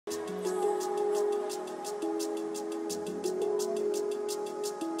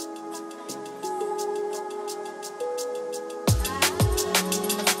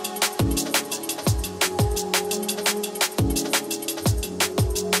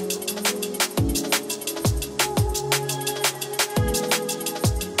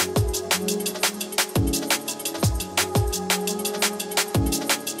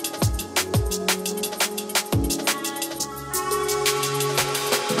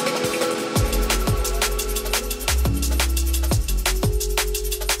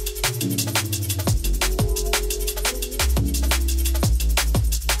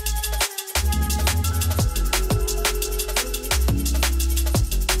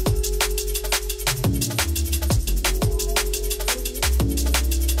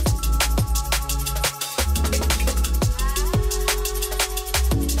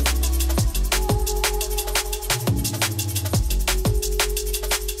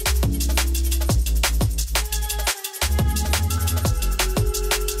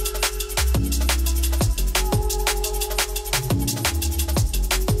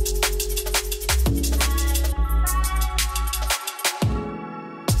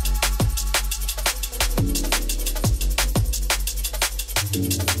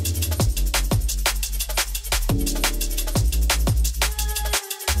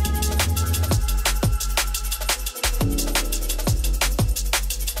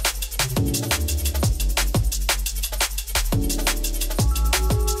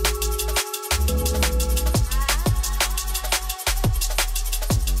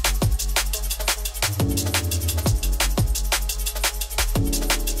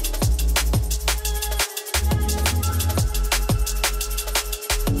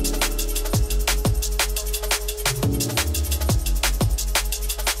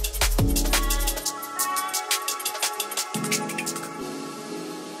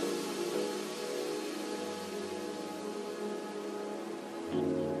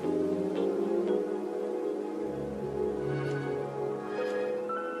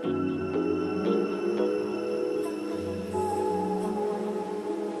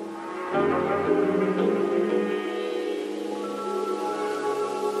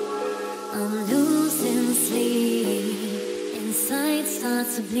I'm losing sleep, inside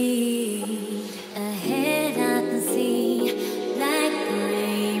starts to bleed. Ahead I can see black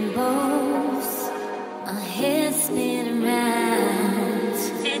rainbows. Our heads spin around.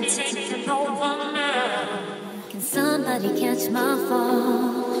 It takes an over now. Can somebody catch my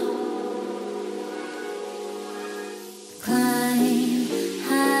fall? Climb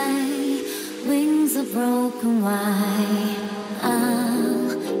high, wings are broken wide.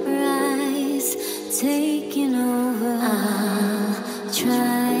 Taking over, I'll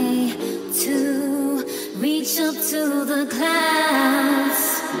try to reach up to the clouds,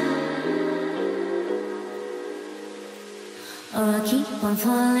 or I'll keep on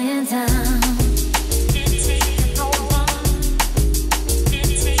falling down.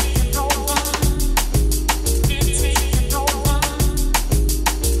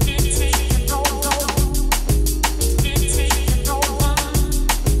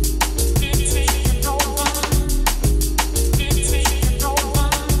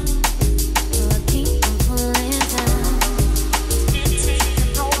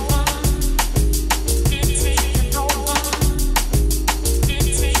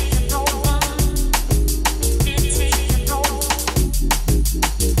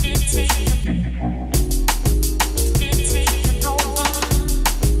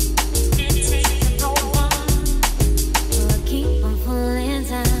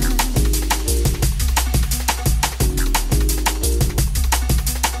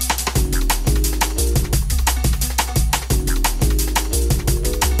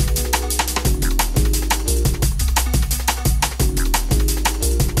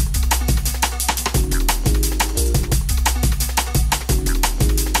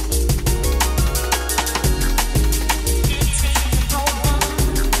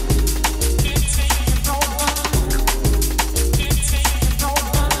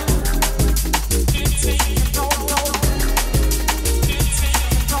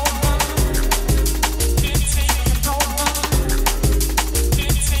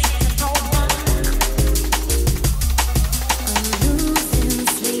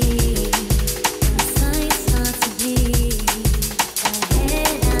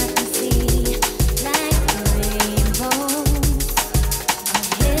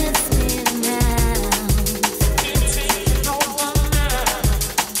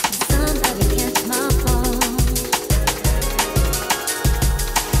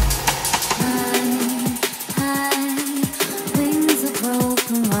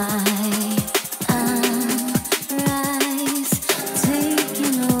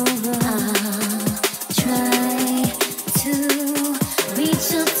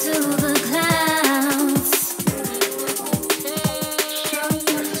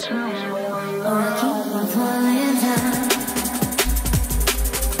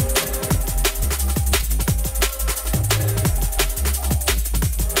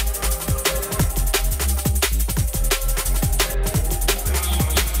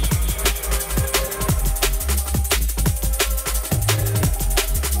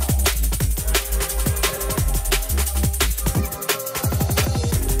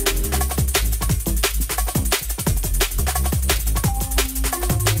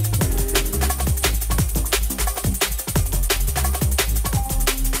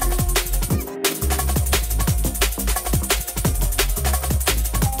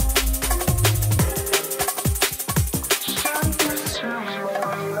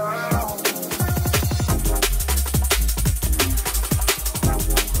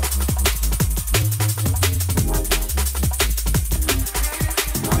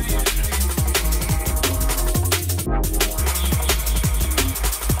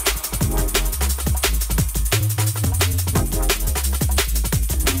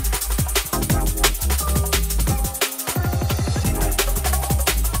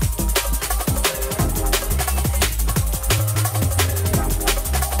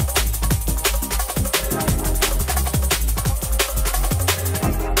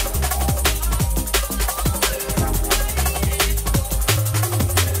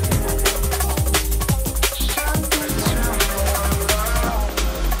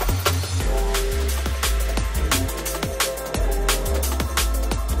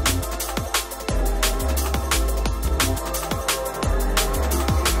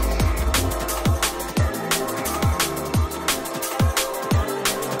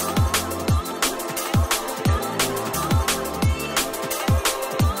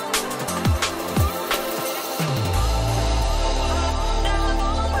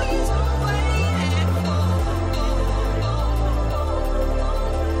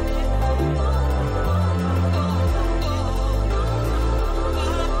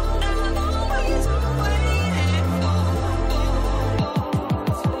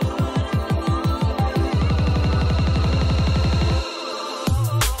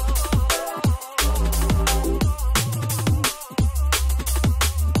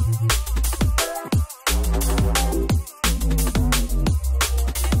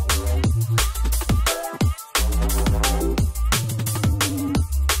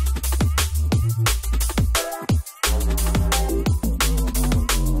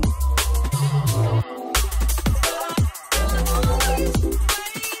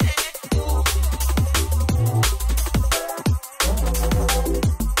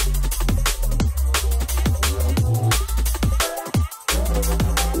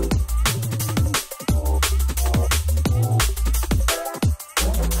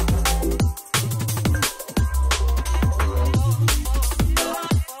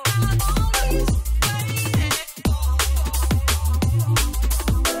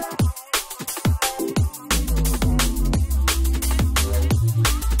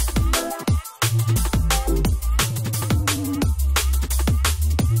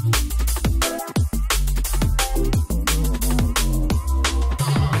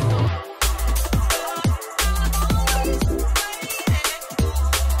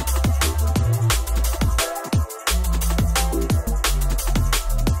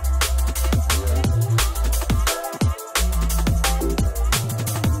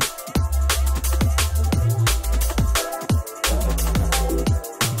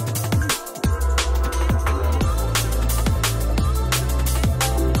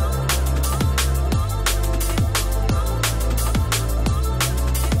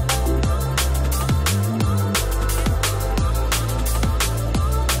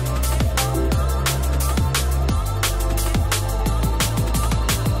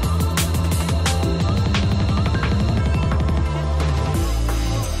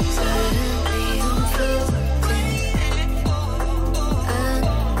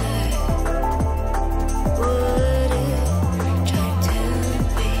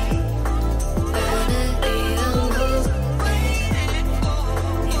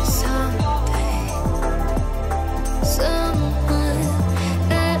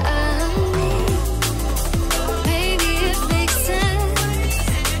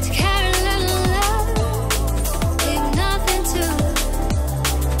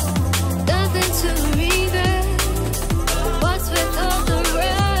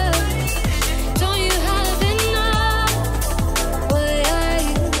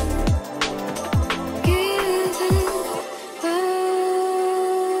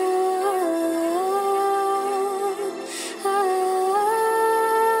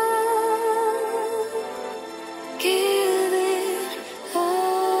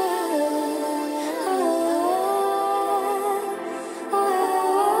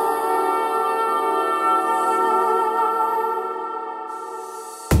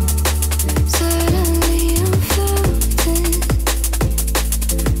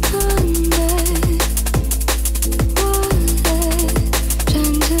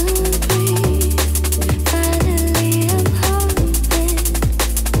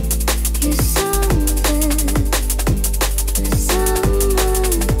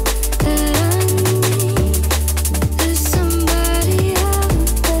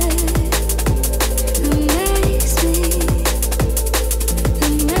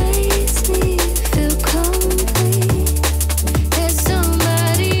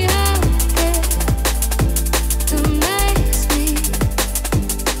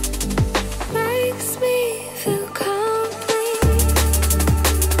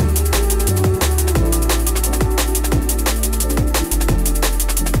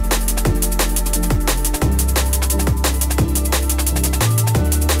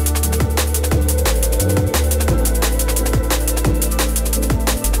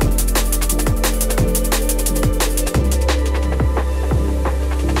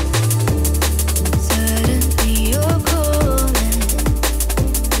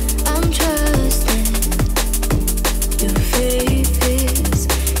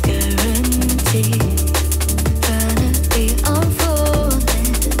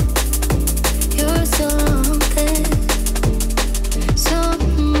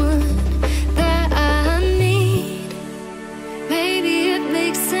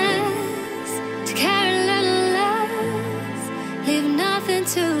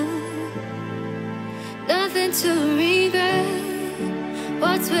 nothing to regret.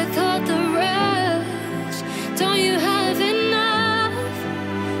 What's with all the rush? Don't you have enough?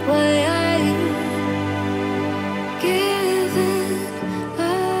 Why are you giving up?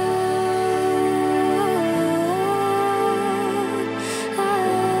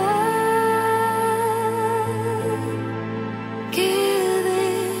 Giving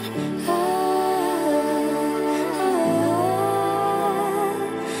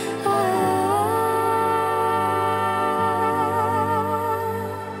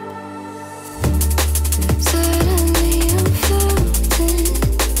Suddenly I'm floating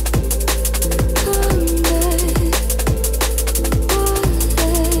on the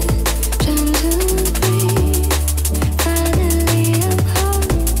water, trying to breathe. Finally I'm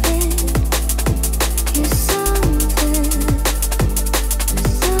hoping you're something,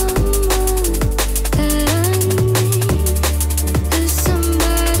 someone that I need. There's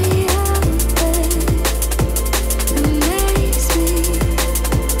somebody out there that makes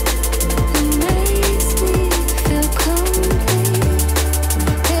me feel complete.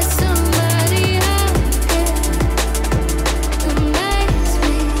 There's somebody out there that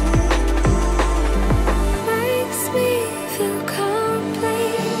makes me feel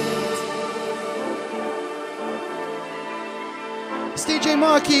complete. It's DJ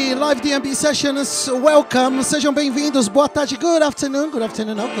Marky, live DMB sessions. Welcome, sejam bem-vindos. Boa tarde, good afternoon,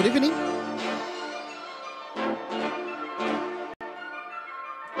 no, good evening.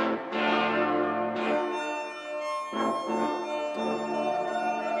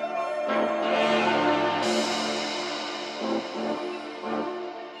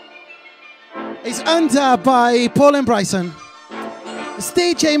 It's under by Paul and Bryson. It's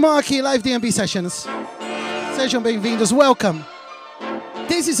DJ Marky, live DMB sessions. Sejam bem-vindos, welcome.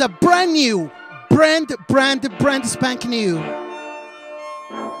 This is a brand new, brand spank new.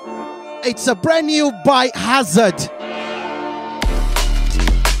 It's a brand new by Hazard.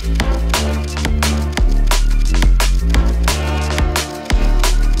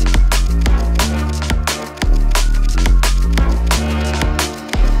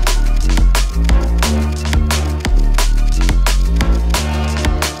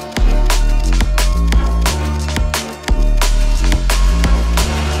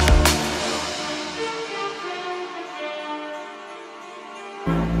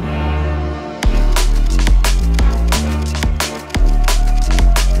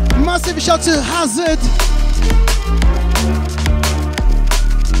 Massive shout to Hazard.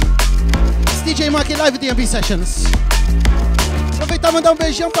 It's DJ Marky live DMB sessions. Aproveitar e mandar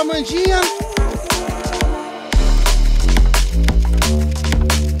beijão pra Mandinha.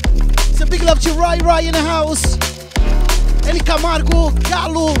 It's a big love to Rai in the house. Eli Camargo,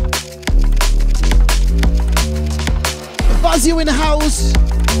 Galo. Vazio in the house.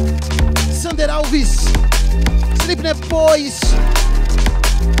 Sander Alves. Sleepnet Boys.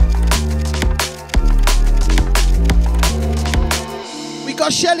 We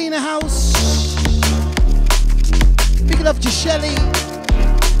got Shelly in the house. Big love to Shelly.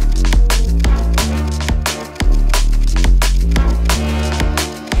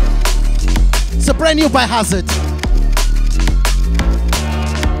 It's a brand new by Hazard.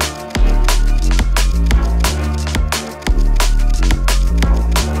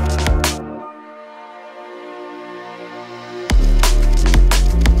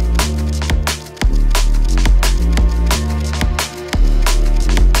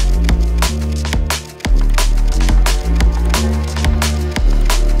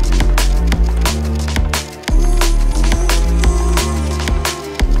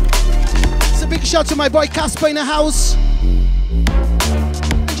 Shout to my boy Casper in the house.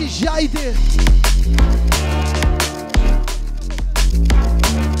 De Jaide.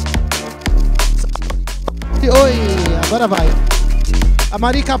 Oi, agora vai. A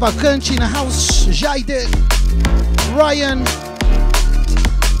Mari Cavalcante in the house. Jaide. Ryan.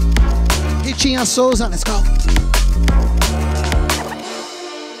 Ritinha Souza, let's go.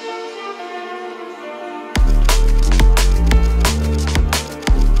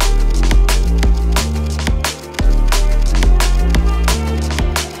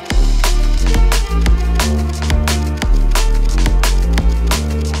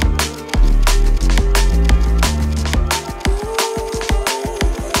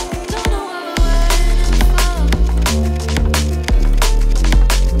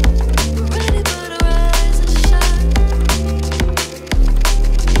 Ready for the rise and shine.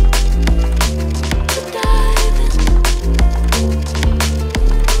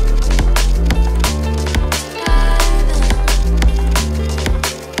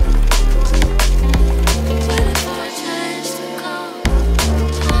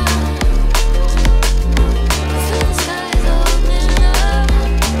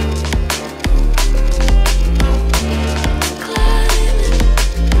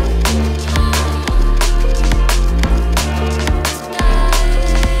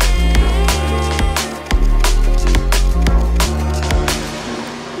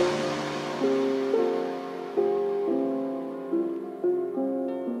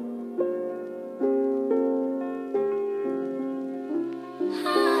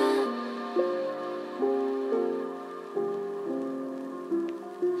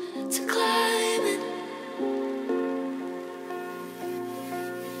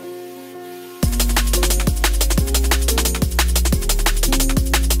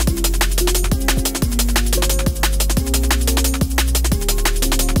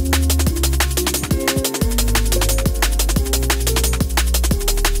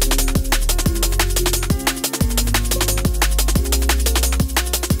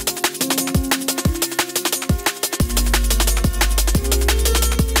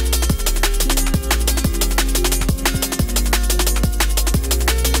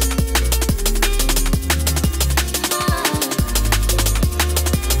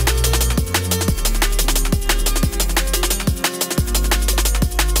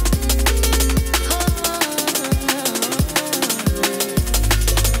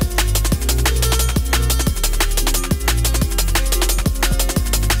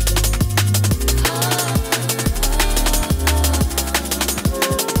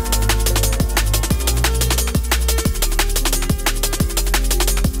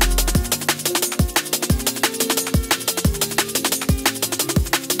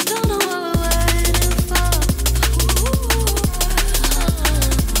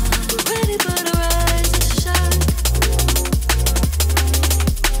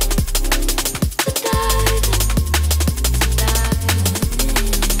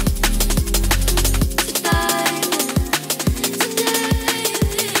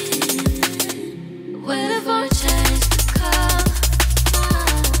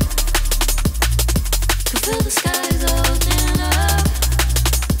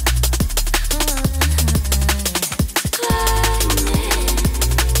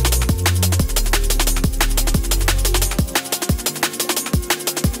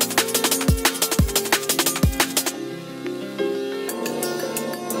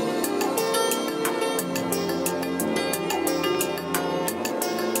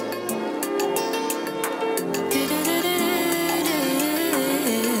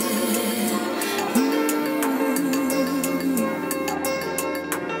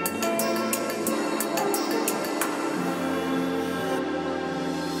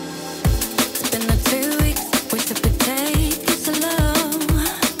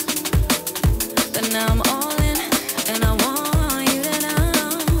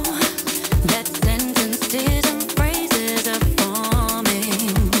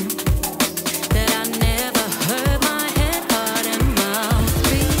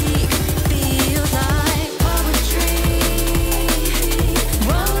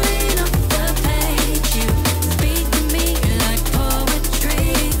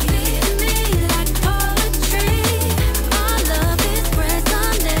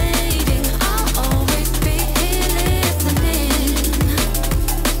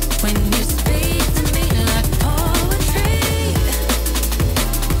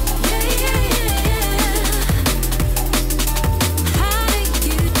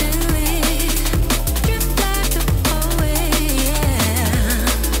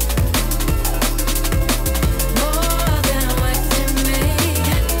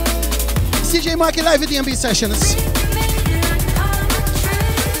 Marky live at DMB sessions.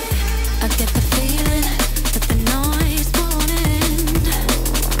 I get the feeling that the noise won't end,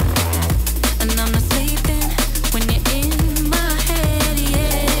 and I'm not sleeping when you're in my head.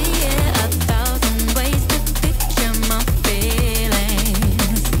 Yeah, yeah. 1,000 ways to picture my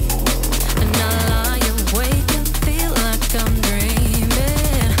feelings, and I lie awake and feel like I'm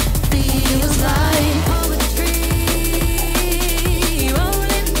dreaming. Feels like poetry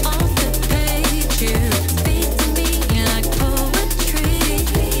rolling off the page. You speak to me like poetry.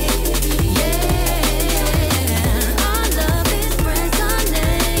 Yeah, our love is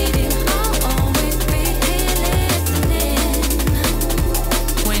resonating. I'll always be here listening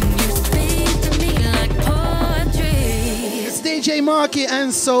when you speak to me like poetry. It's DJ Marky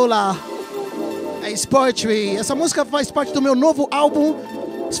and Solar. It's Poetry. Essa música faz parte do meu novo álbum.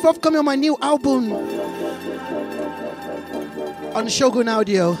 It's forthcoming on my new album on Shogun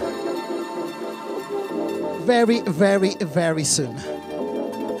Audio. Very, very, very soon.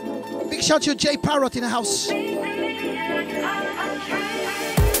 Big shout to Jay Parrott in the house. Hit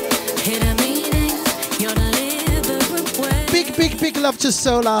a meaning, you're deliberate way. Big, big, big love to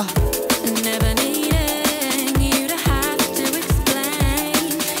Solar. Never needing you to have to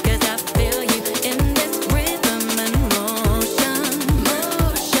explain, 'cause I feel you in this rhythm and motion.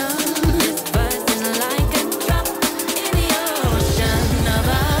 This buzz is like a drop in the ocean of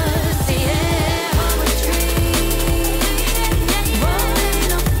us. Yeah, poetry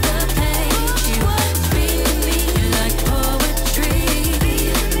rolling off the page. You speak to me like poetry.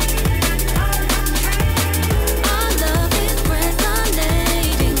 Our love is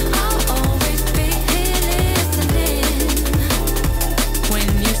resonating. I'll always be here listening when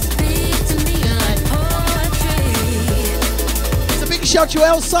you speak to me like poetry. It's a big shout to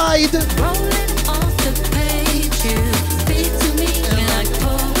Outside. Rolling off the page, you speak to me like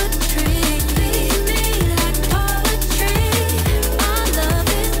poetry. Like poetry. Our love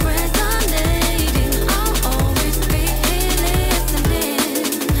is resonating. I'll always be here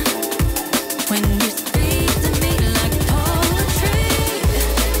listening when you speak to me like poetry.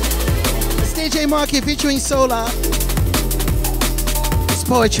 It's DJ Marky featuring Solar. It's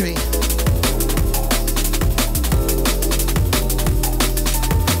Poetry.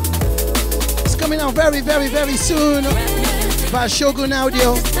 It's coming out very, very, very soon by Shogun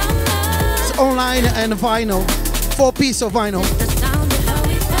Audio. It's online and vinyl. 4-piece of vinyl. The sound of how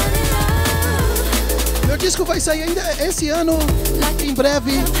we fell in love. Meu disco vai sair ainda esse ano, em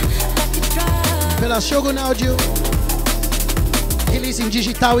breve, Like a drug. pela Shogun Audio. Release em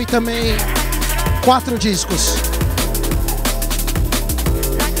digital e também 4 discos.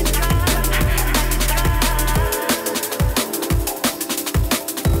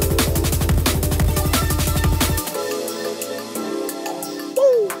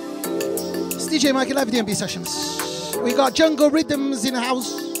 It's DJ Marky Live DMB sessions. We got Jungle Rhythms in the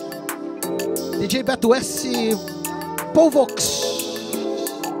house. DJ Beto S, Povox,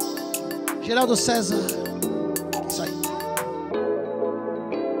 Geraldo César. Isso aí.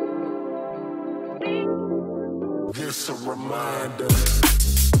 This a reminder.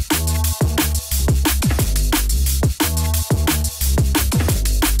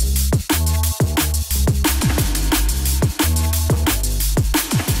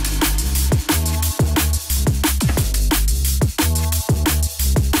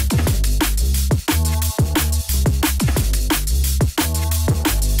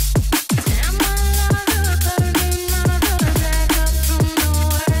 Damn, I love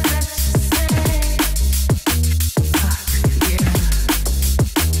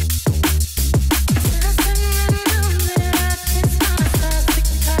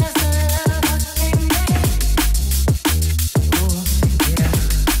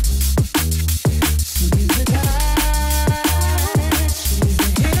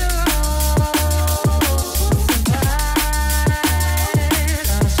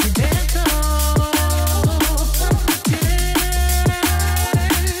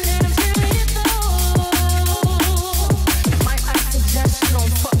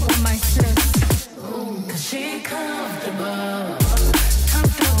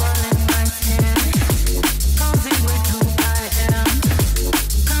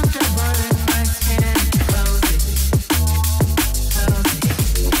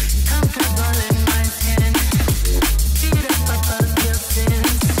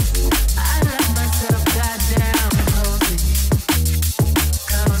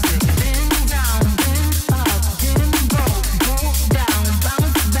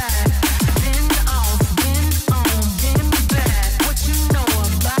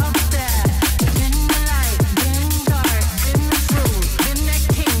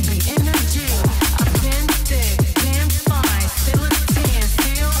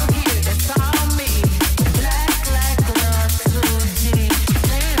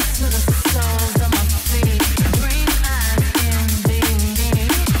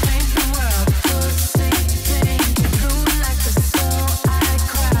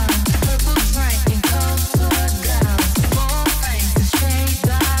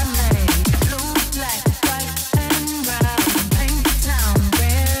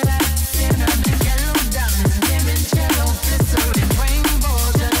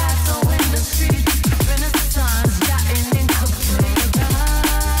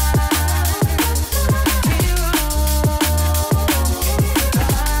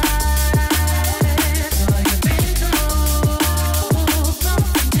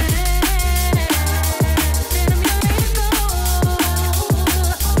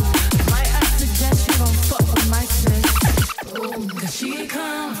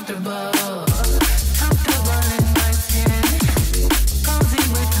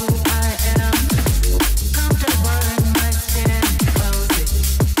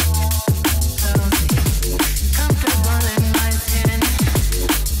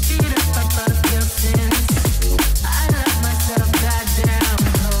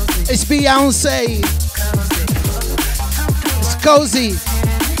Beyonce. It's cozy.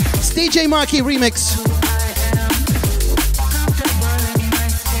 It's DJ Marky remix.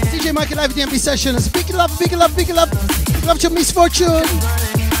 DJ Marky live DMB sessions. Big love, big love, big love. Big love to Miss Fortune.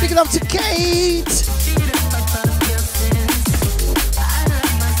 Big love to Kate.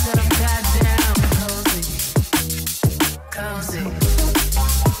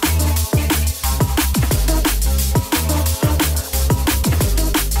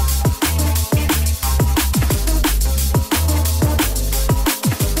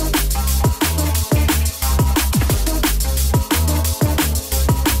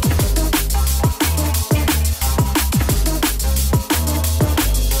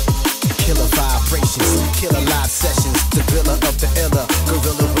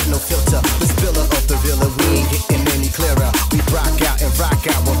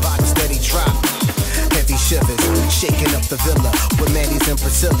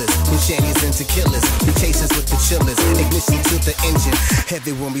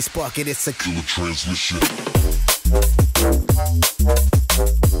 Heavy when we spark it, it's a killer transmission.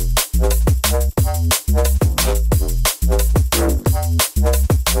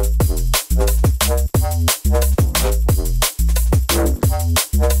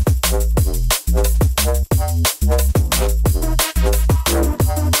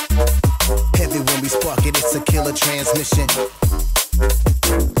 Heavy when we spark it, it's a killer transmission.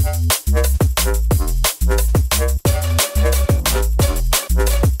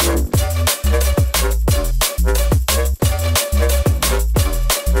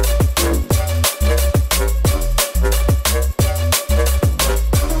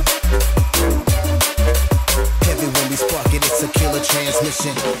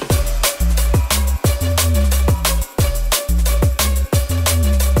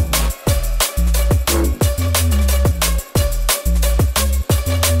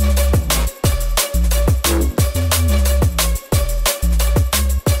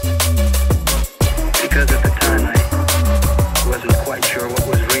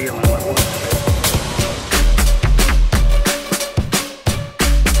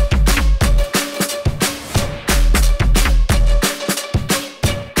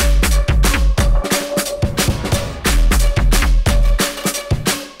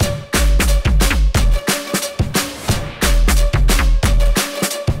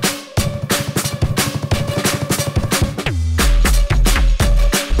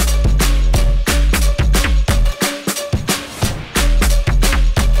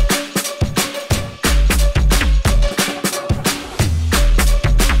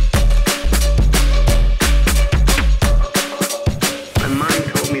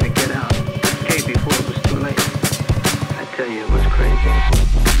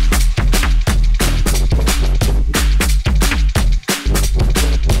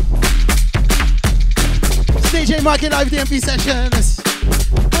 Marky Live DMB Sessions.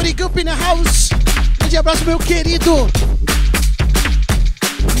 Body Group in the house. Grande abraço, meu querido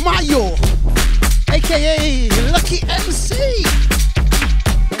Maio, a.k.a. Lucky MC.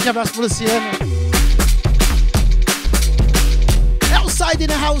 Grande abraço pro Luciano. Outside in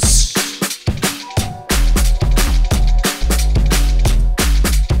the house.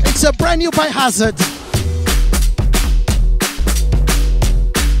 It's a brand new Biohazard.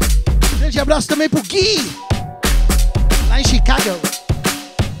 Grande abraço também pro Gui, lá em Chicago.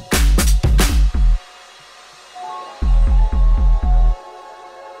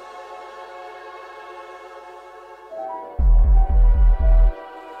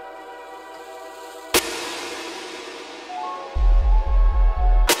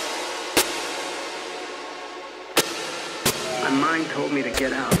 My mind told me to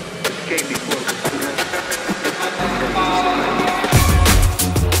get out, escape before it was too late.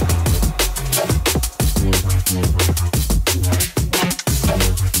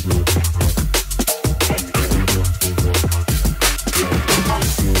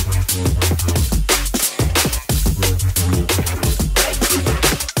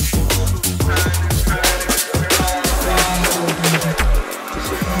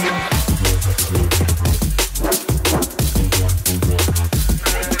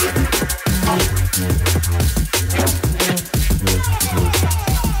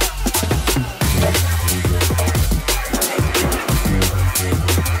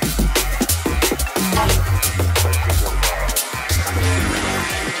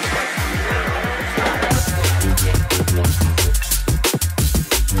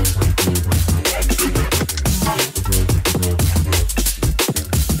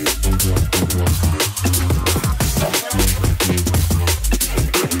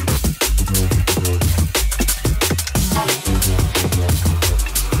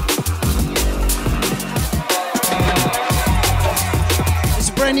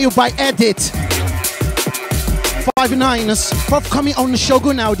 Brand new by Edit. 5-9s. Forthcoming on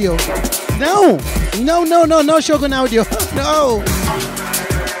Shogun Audio. No Shogun Audio. No.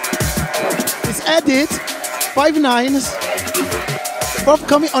 It's Edit. 5-9s.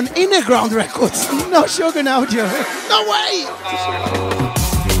 Forthcoming on Inner Ground Records. No Shogun Audio. No way.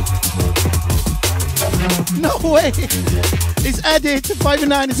 No way. It's Edit.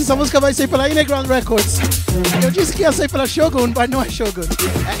 5-9s. Essa música vai sair pela Inner Ground Records. Eu disse que ia sair pela Shogun, mas não é Shogun.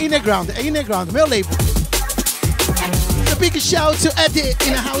 É Inner Ground, meu label. A big shout to Eddie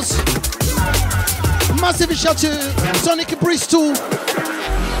in the house. Massive shout to Sonic Bristol.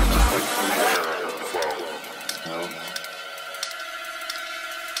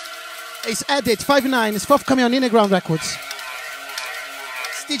 It's Edit 5-9. It's forthcoming on Inner Ground Records.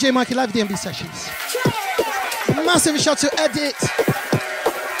 It's DJ Marky live DMB sessions. Massive shout to Edit.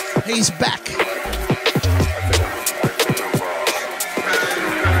 He's back.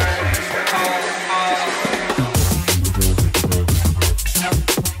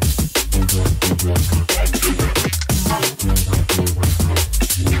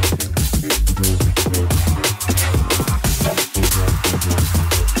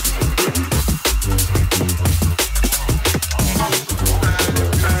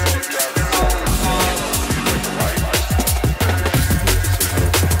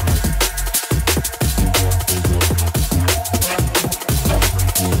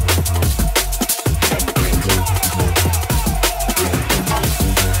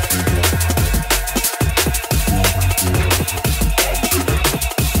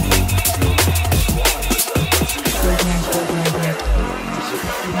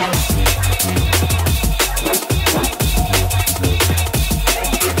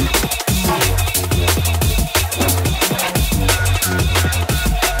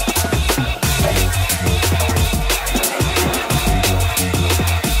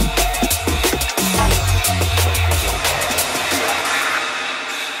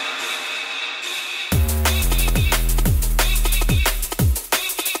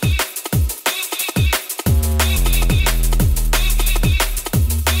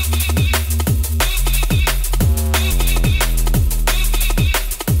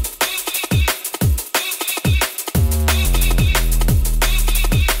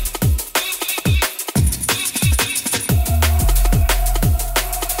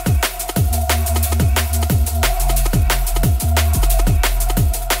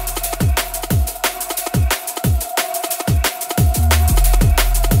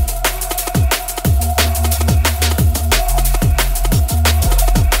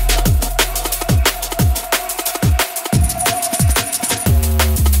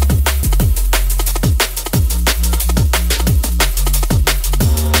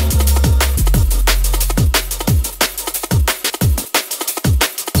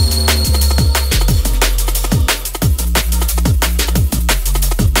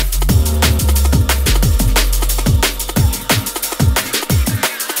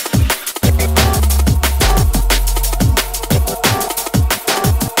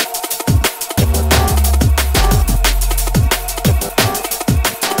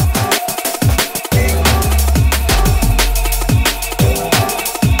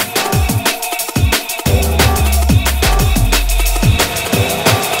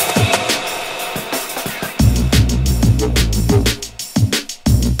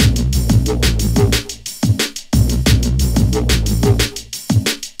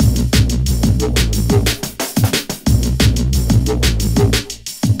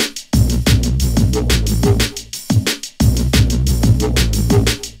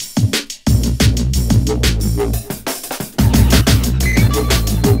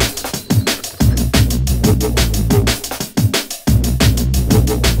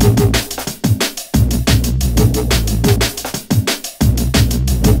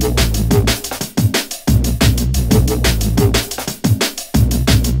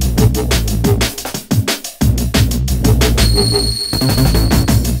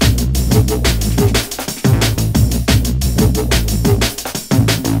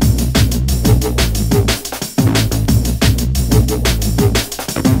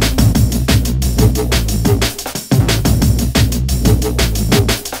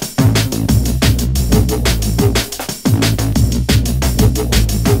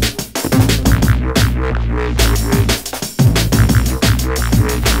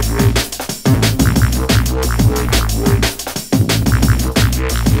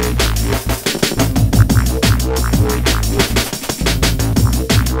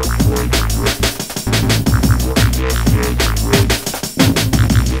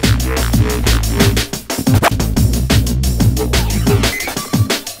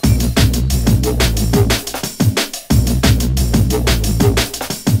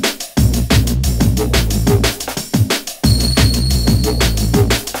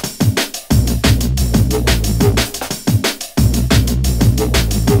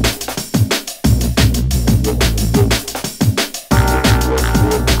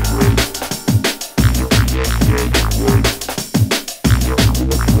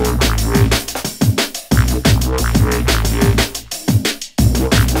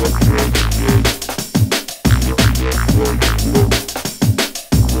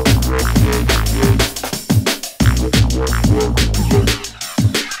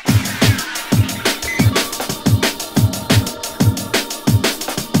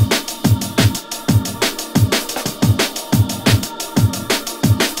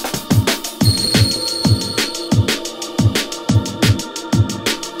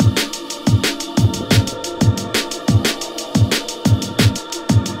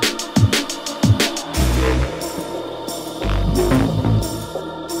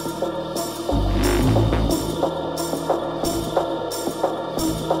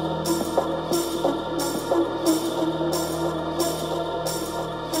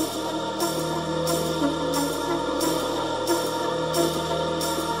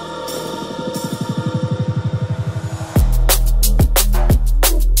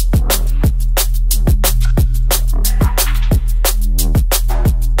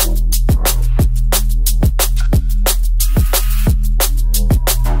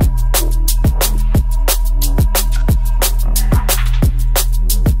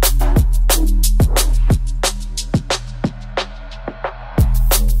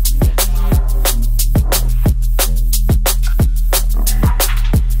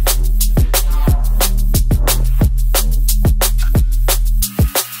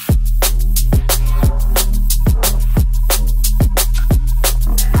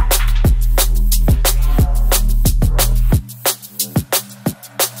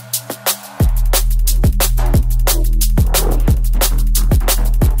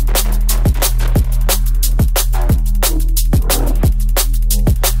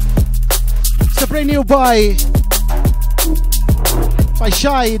 by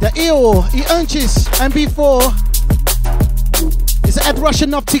Shy, the Ill, e antes and before. It's Ed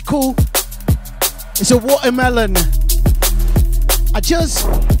Russian Optical. It's a watermelon. I just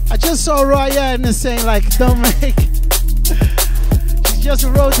saw Ryan saying like, don't make. She just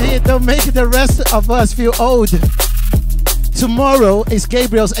wrote here, don't make the rest of us feel old. Tomorrow is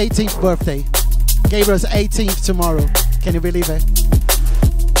Gabriel's 18th birthday. Gabriel's 18th tomorrow. Can you believe it?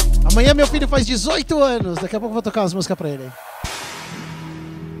 Amanhã meu filho faz 18 anos. Daqui a pouco eu vou tocar as músicas pra ele.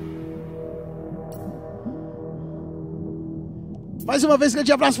 Mais uma vez,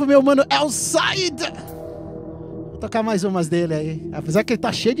 grande abraço pro meu mano Elside. Vou tocar mais umas dele aí. Apesar que ele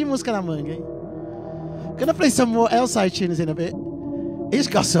tá cheio de música na manga, hein? Gonna play some more Elside tunes in a bit. He's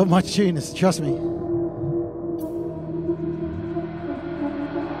got so much tunes, trust me.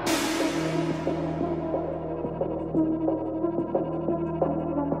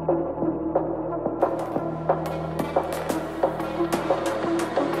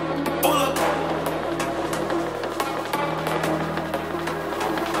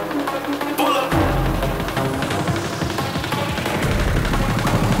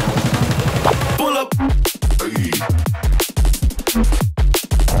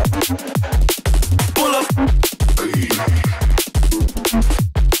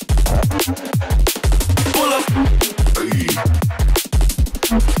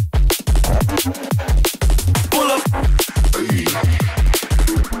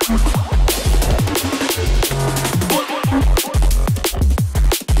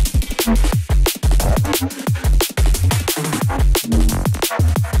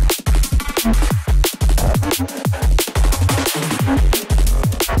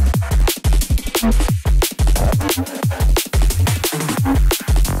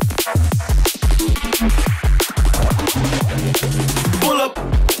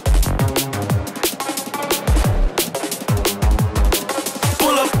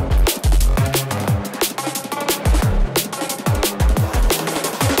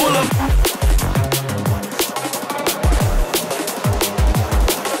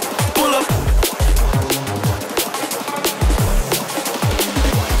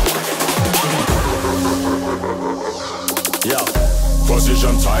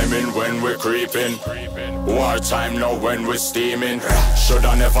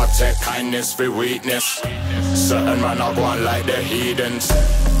 Shoulda never take kindness for weakness. Certain man are going like the heathens.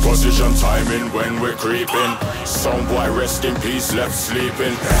 Position timing when we're creeping. Some boy rest in peace left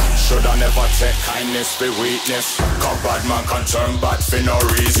sleeping. Shoulda never take kindness for weakness. Cause bad man can turn bad for no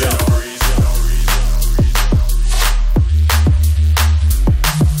reason.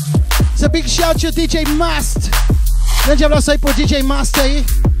 It's a big shout to DJ Mast. Grande abraço aí pro DJ Mast aí.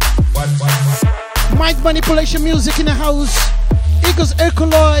 Mind Manipulation Music in the house. Eagles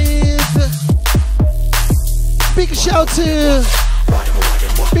Herculoid. Big shout to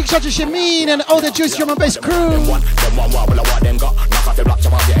Shemeen and all the Juice Drum and Bass crew. off the block,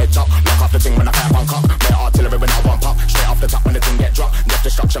 jump off your head top. Lock off the thing when I fire one cock. Play artillery when I bump up. Straight off the top when the thing get dropped. Death,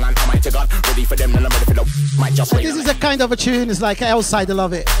 destruction and Almighty God. Ready for them and I'm ready for the might just wait. This is a kind of a tune, it's like outside, I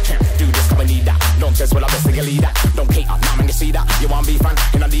love it. Do this, come and need that. Don't test, well, I best think you lead that. Don't cater, now man, you see that. You want beef, man,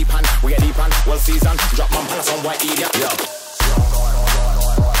 in a deep hand. We get deep hand, well season. Drop man, palace on white idiot. Yo.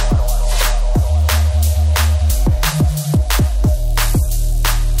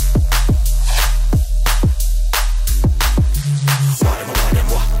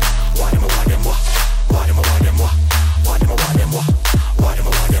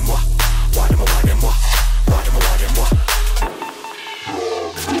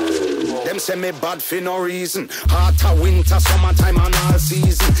 Say me bad for no reason. Hotter winter, summertime and all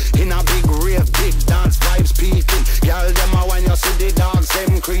season. In a big rave, big dance, vibes peaking. Y'all them a when you see the dogs,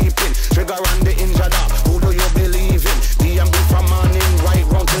 them creeping. Trigger on the injured dog, who do you believe in? D&B from morning right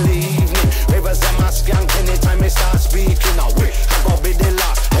round till the evening. Rivers them a skank anytime they start speaking. Now we I go be the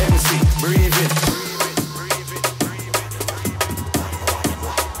last MC, breathing.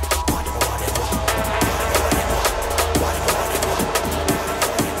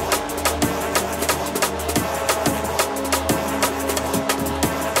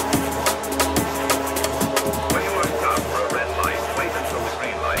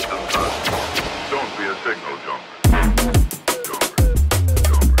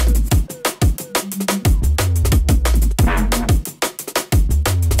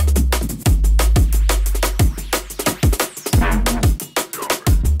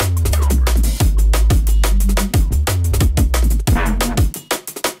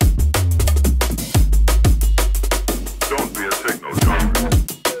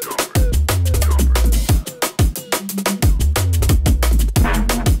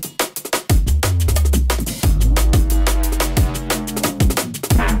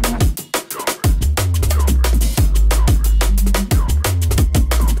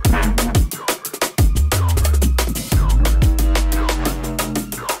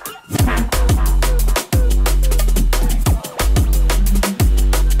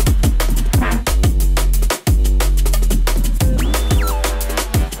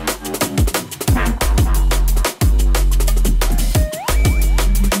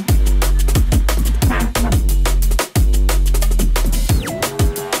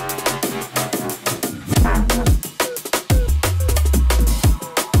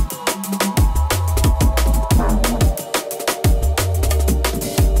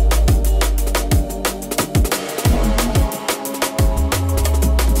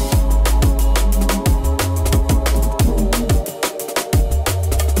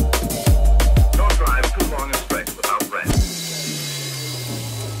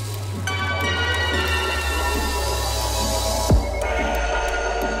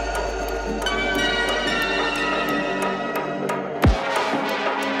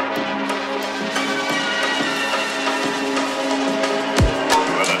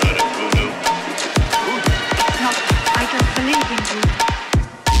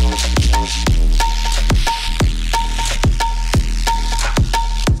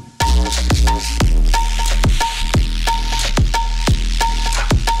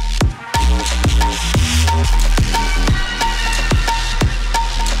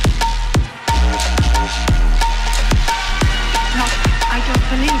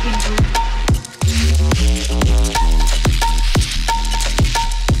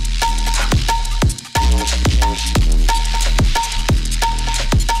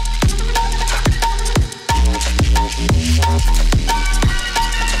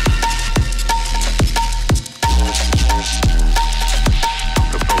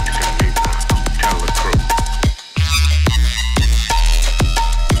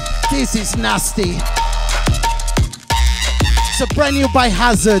 This is nasty. It's a brand new by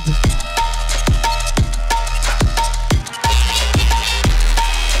Hazard.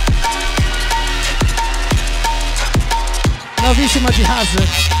 Novissima di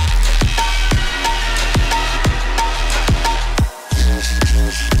Hazard.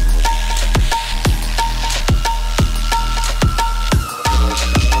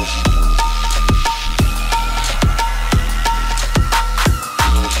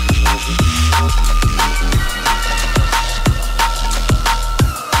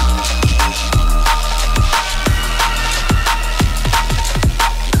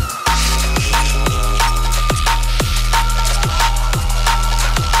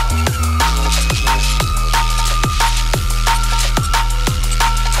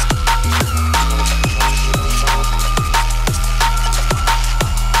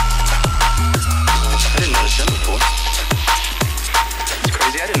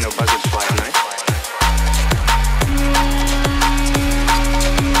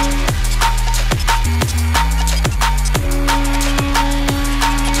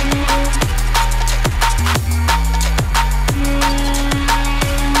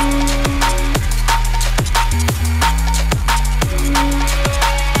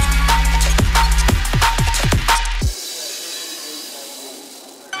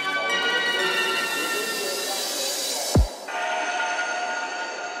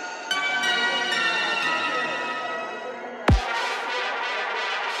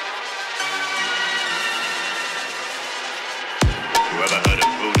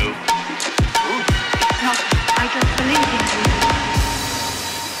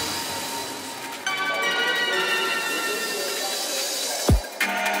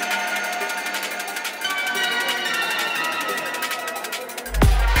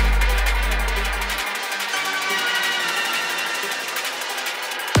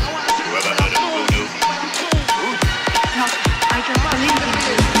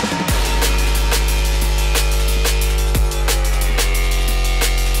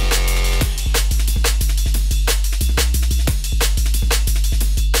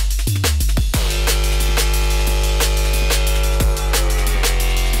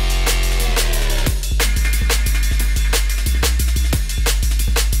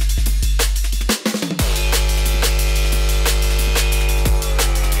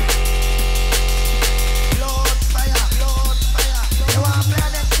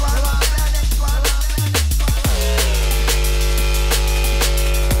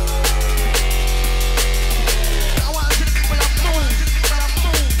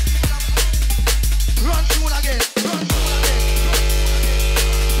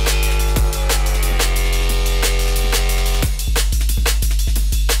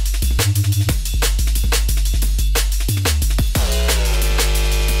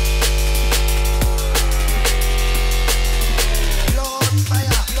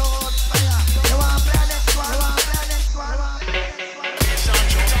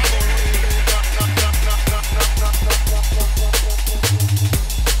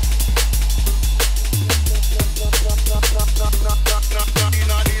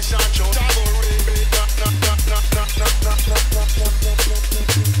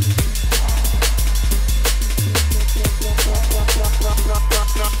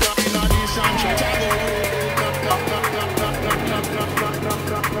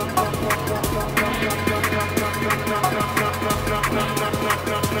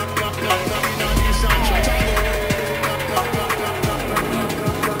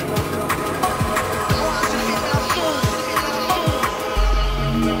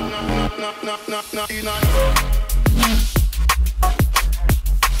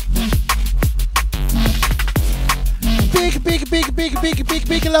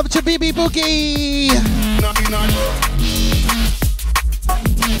 Big love to BB Boogie.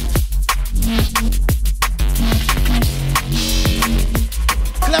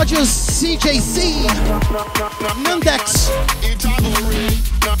 Claudius CJC. Nandex.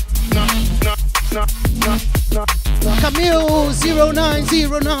 Camille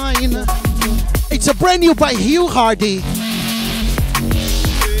 0909. It's a brand new by Hugh Hardy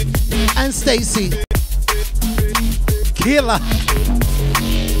and Stacy. Killer.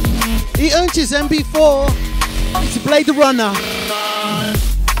 E antes MB4, it's Blade Runner.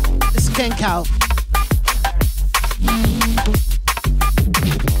 Skank Cow.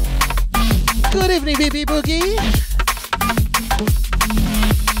 Good evening, BB Boogie.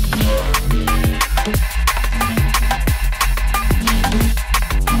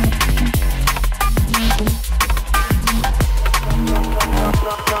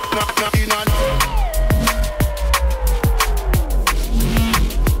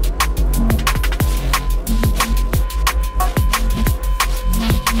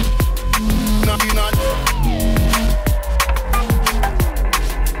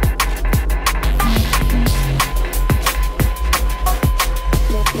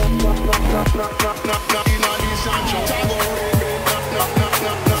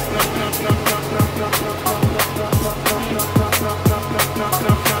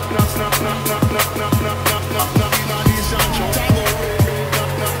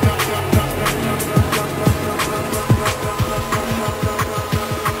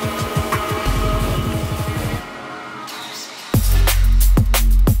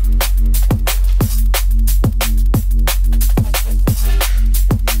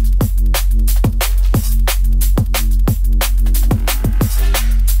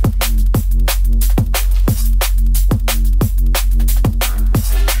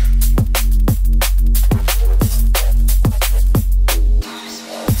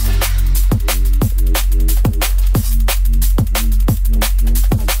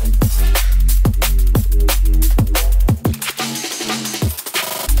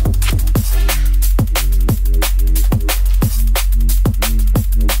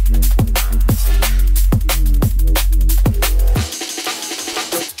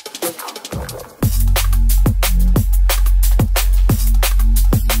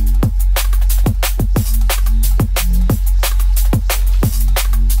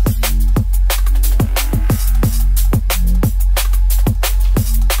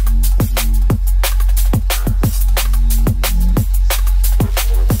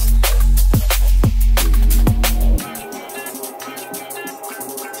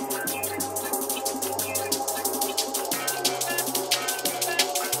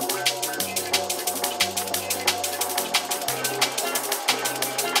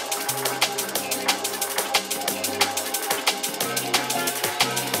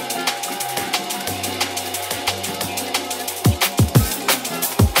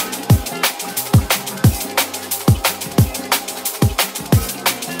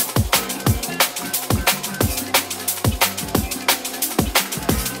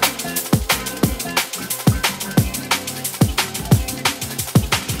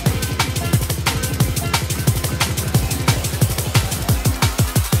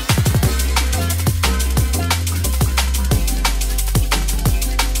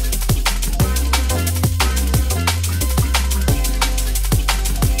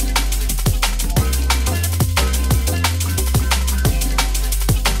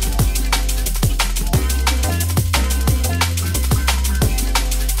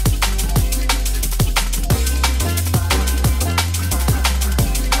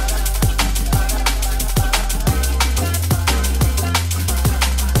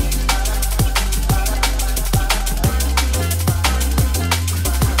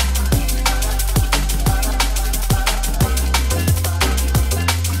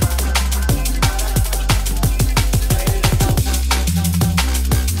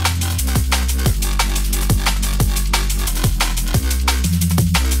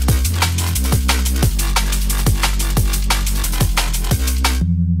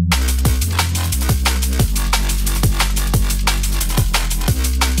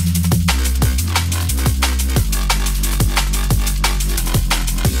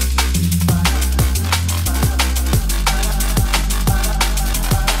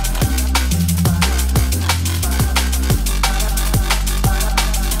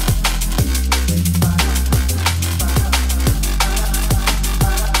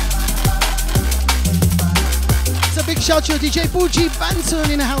 shout to DJ Bougie Banton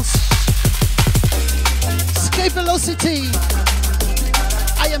in the house. Escape Velocity.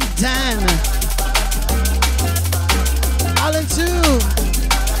 I am Dan. Alan too.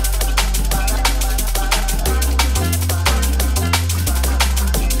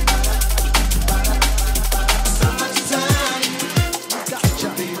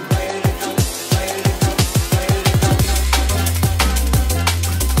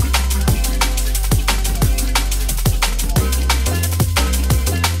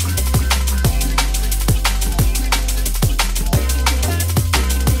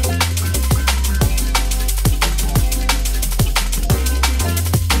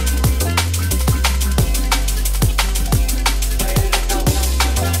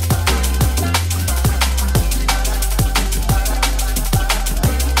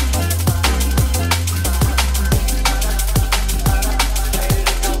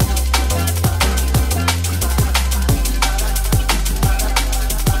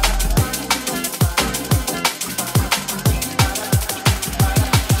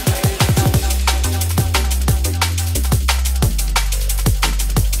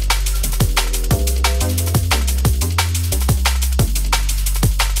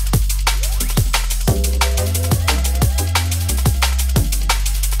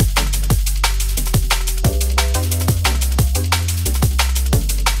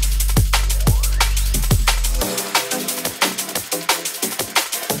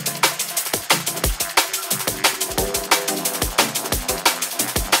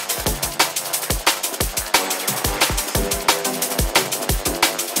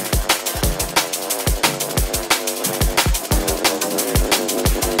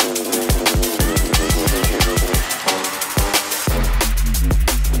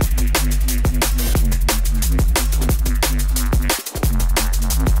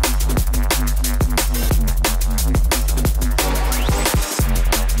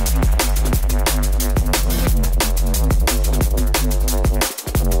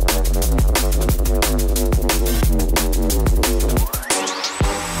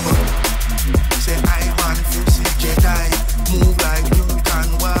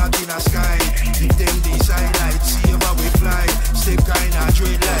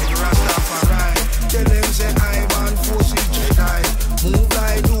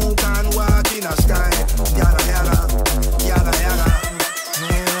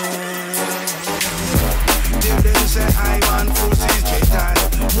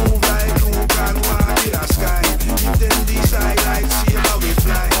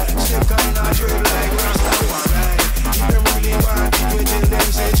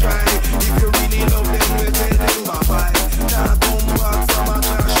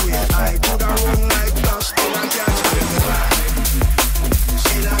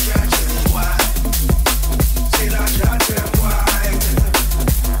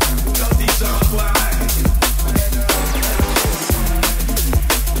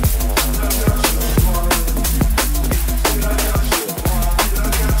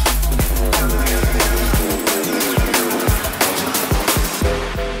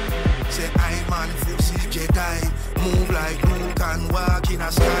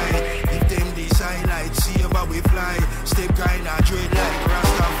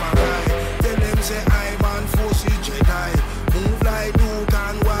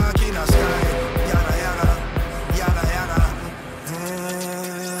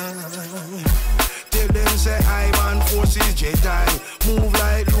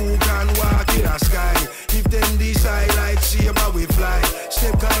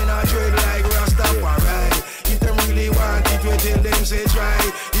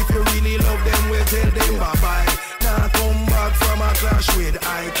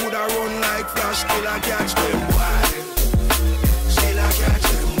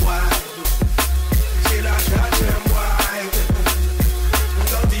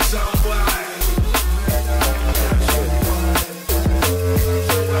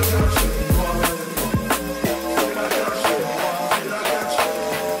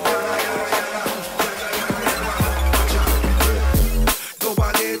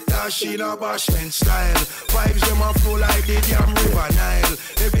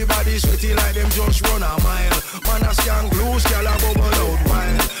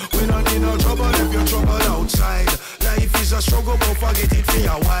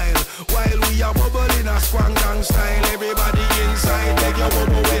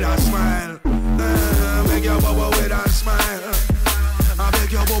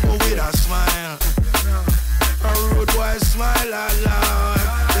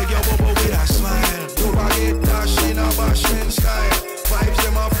 Vibes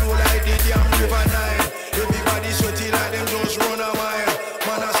them a flow like the damn river Nile. Everybody sweaty like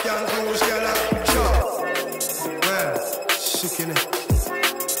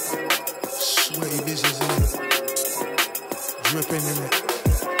Sweaty business in it. Dripping in it.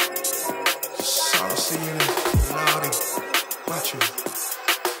 Saucy in it. Loudy. Watch it.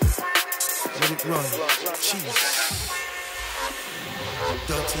 Let it run. Cheese.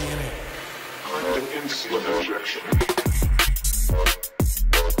 Dirty in it. An insulin injection.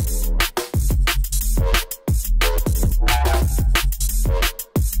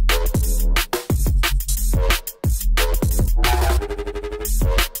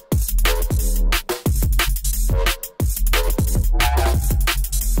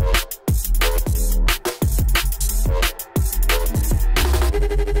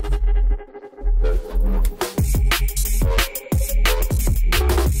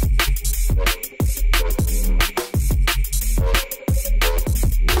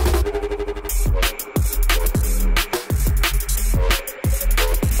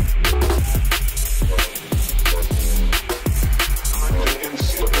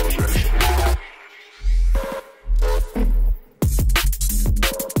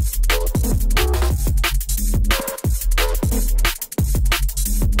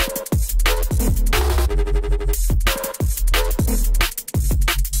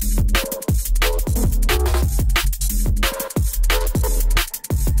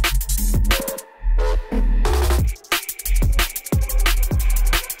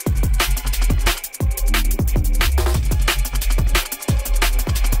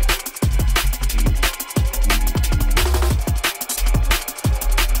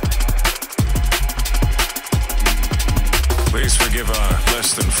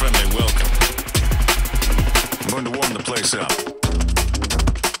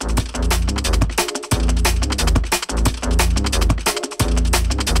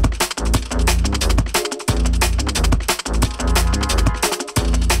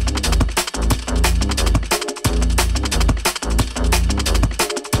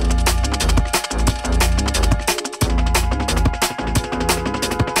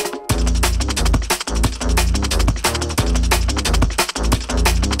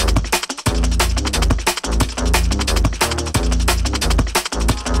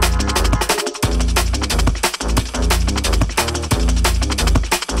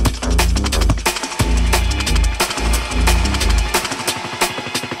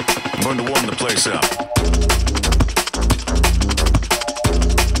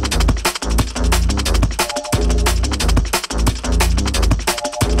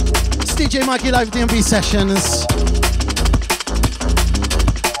 DJ Marky live DMV sessions.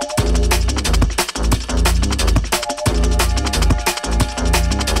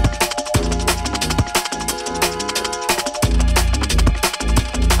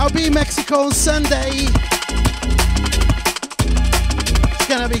 I'll be in Mexico on Sunday. It's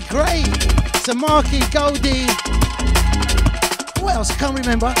gonna be great. So Marky, Goldie. Who else? I can't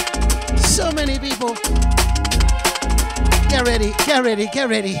remember. So many people. Get ready, get ready, get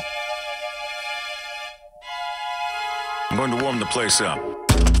ready. I'm going to warm the place up.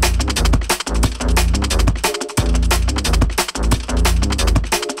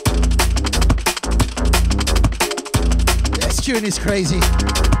 This tune is crazy.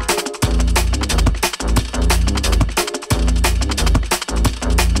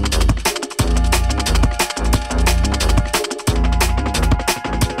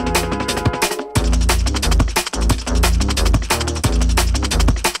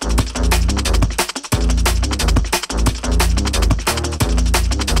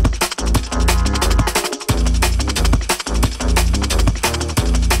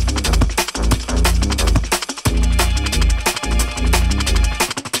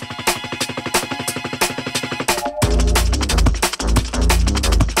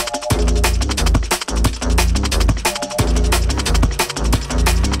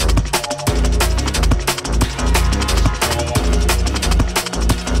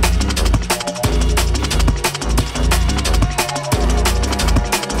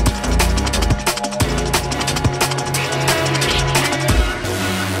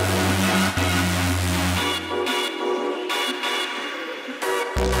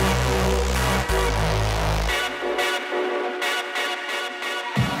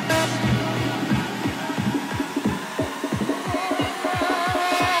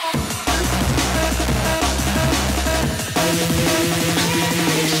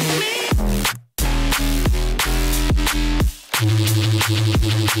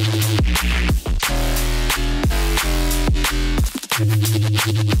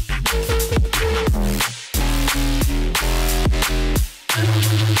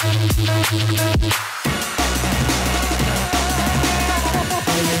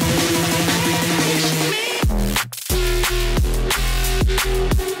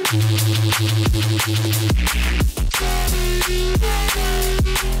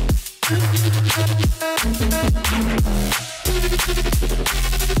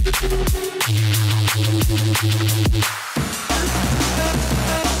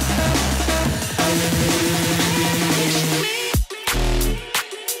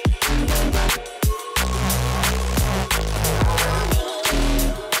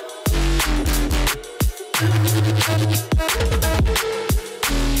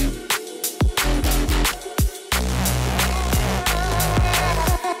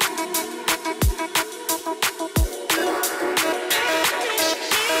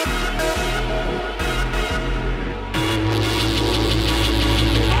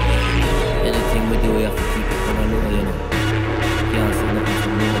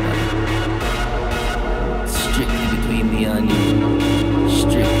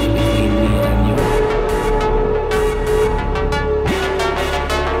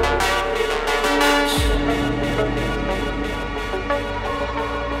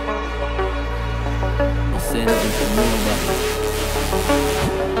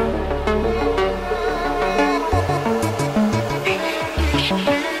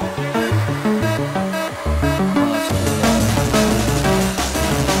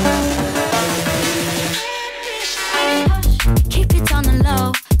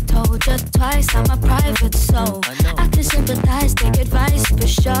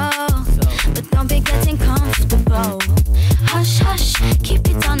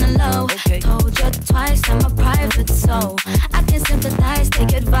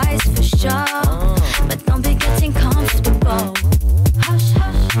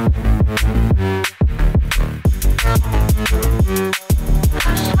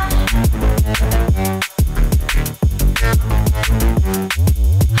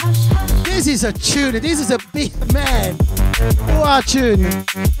 This is a big man. Boa tune.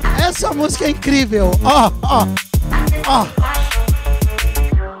 Essa música é incrível.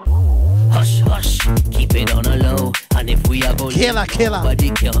 Hush, hush, keep it on a low. And if we are going killer.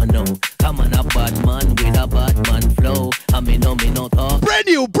 Nobody can know. Come on, a bad man with a bad man flow. And me no talk. Brand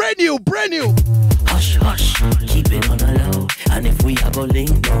new. Hush, hush, keep it on a low. And if we are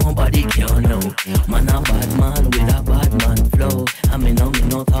going nobody can know. Man, a bad man with a bad man flow. And me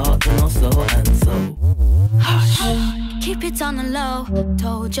no talk, no so and so. Hush. Keep it on the low.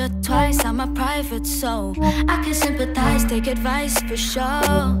 Told you twice, I'm a private soul. I can sympathize, take advice for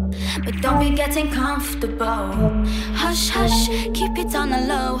sure. But don't be getting comfortable. Hush, hush, keep it on the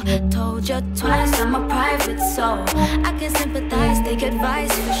low. Told you twice, I'm a private soul. I can sympathize, take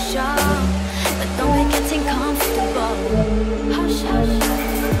advice for sure. But don't be getting comfortable. Hush, hush.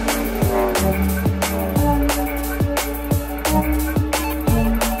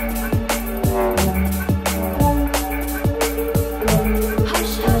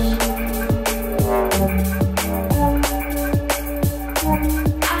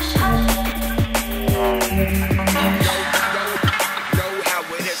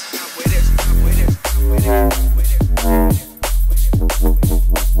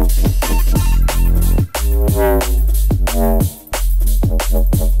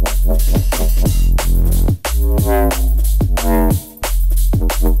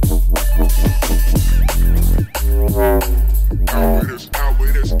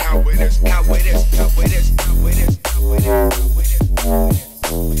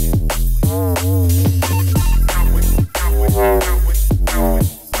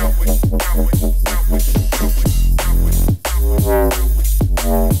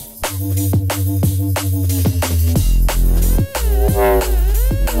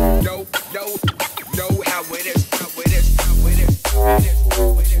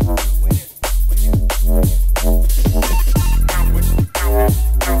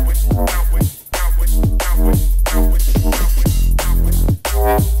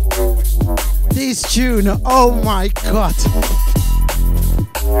 Oh my God.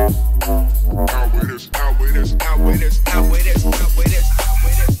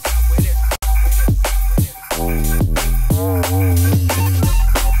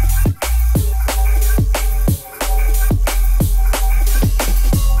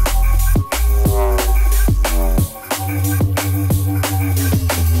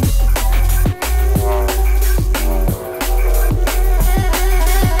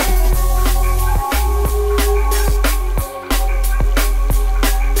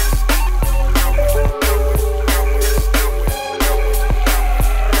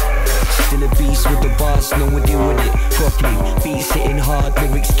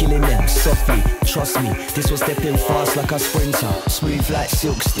 Like a sprinter, smooth like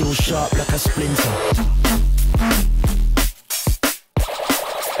silk, still sharp like a splinter.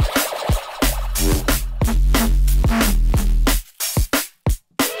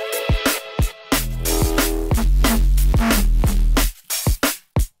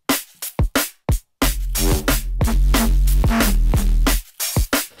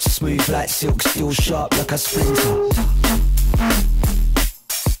 Smooth like silk, still sharp like a splinter.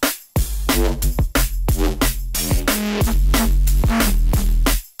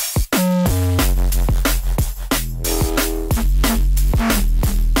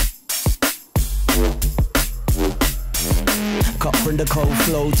 Cut from the cold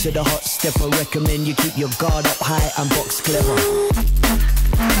flow to the hot stepper. Recommend you keep your guard up high and box clever.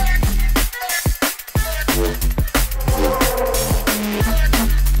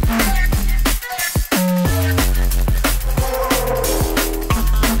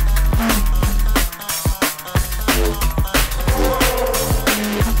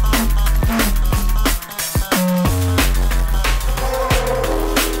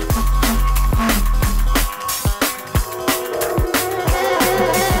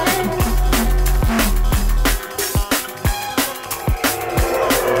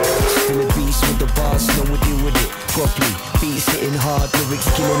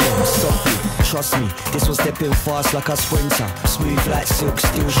 Trust me, this was stepping fast like a sprinter. Smooth like silk,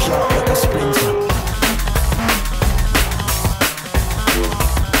 still sharp like a splinter.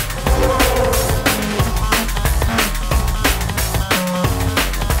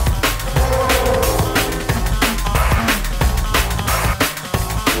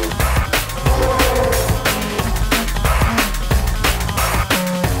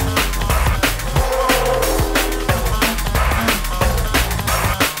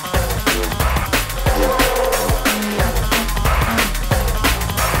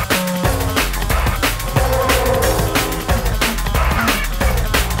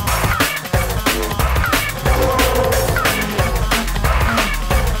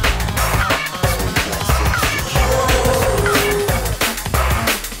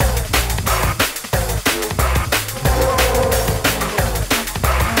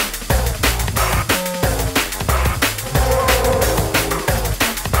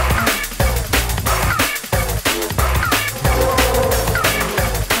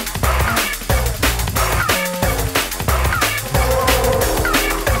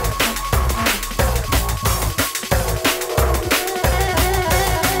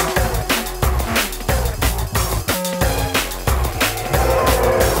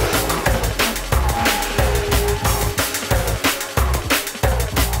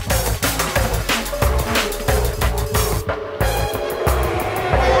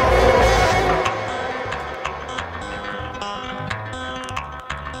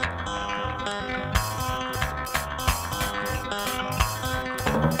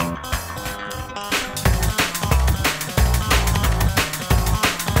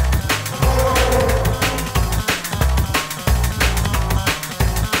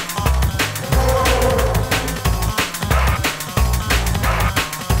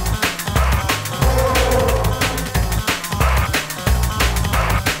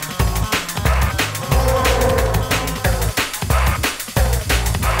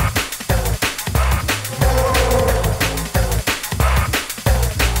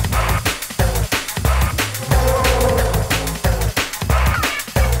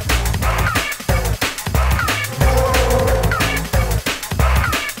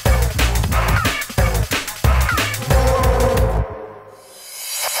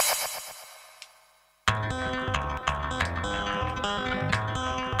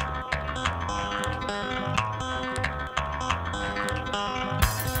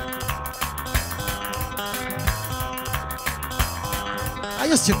 I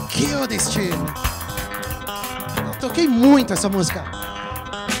used to kill this tune. Eu toquei muito essa música.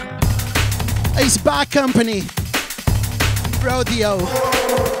 It's Bad Company Rodeo.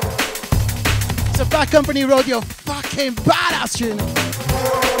 It's a Bad Company Rodeo fucking badass tune.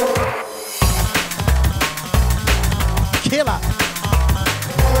 Killer.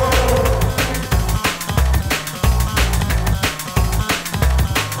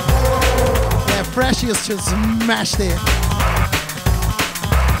 Yeah, Fresh used to smash it.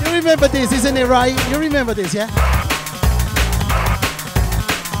 You remember this, isn't it right? You remember this, yeah?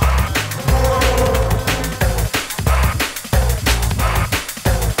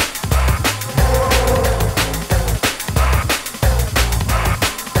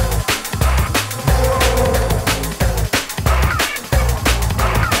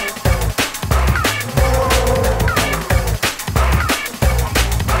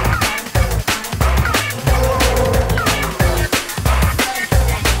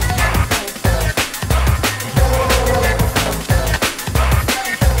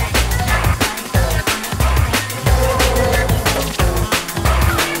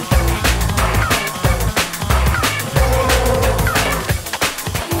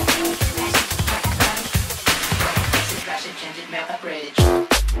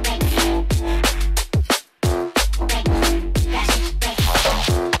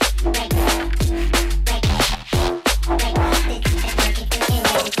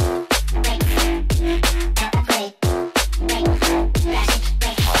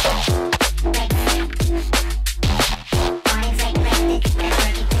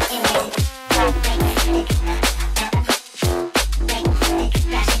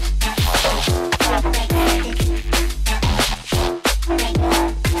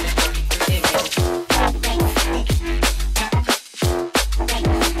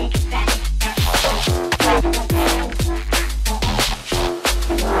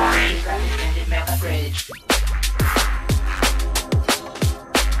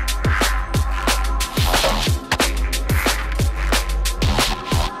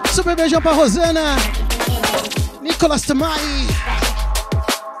 Super beijão pra Rosana, Nicolas Tamai,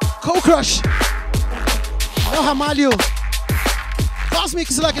 Cold Crush, El Ramalho, Cosmic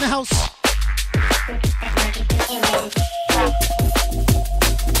Slug in the house.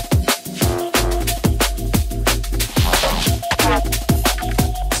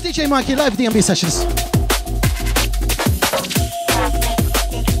 It's DJ Marky live DMB sessions.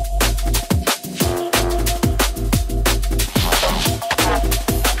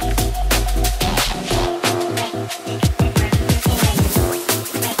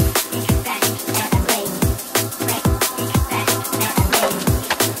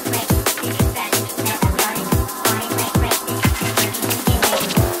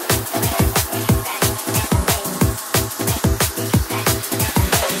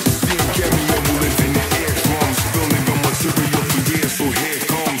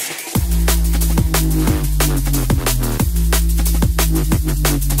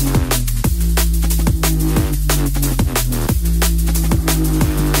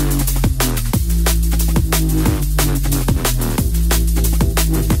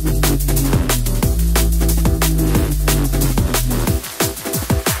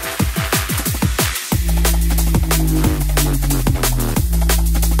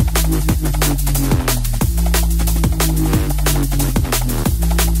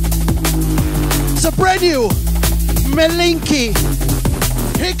 Melinky.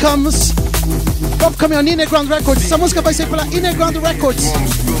 Here comes. Upcoming on Innerground Records. Essa música vai ser pela Innerground Records.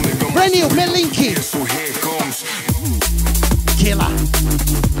 Brand new Melinky. Killer.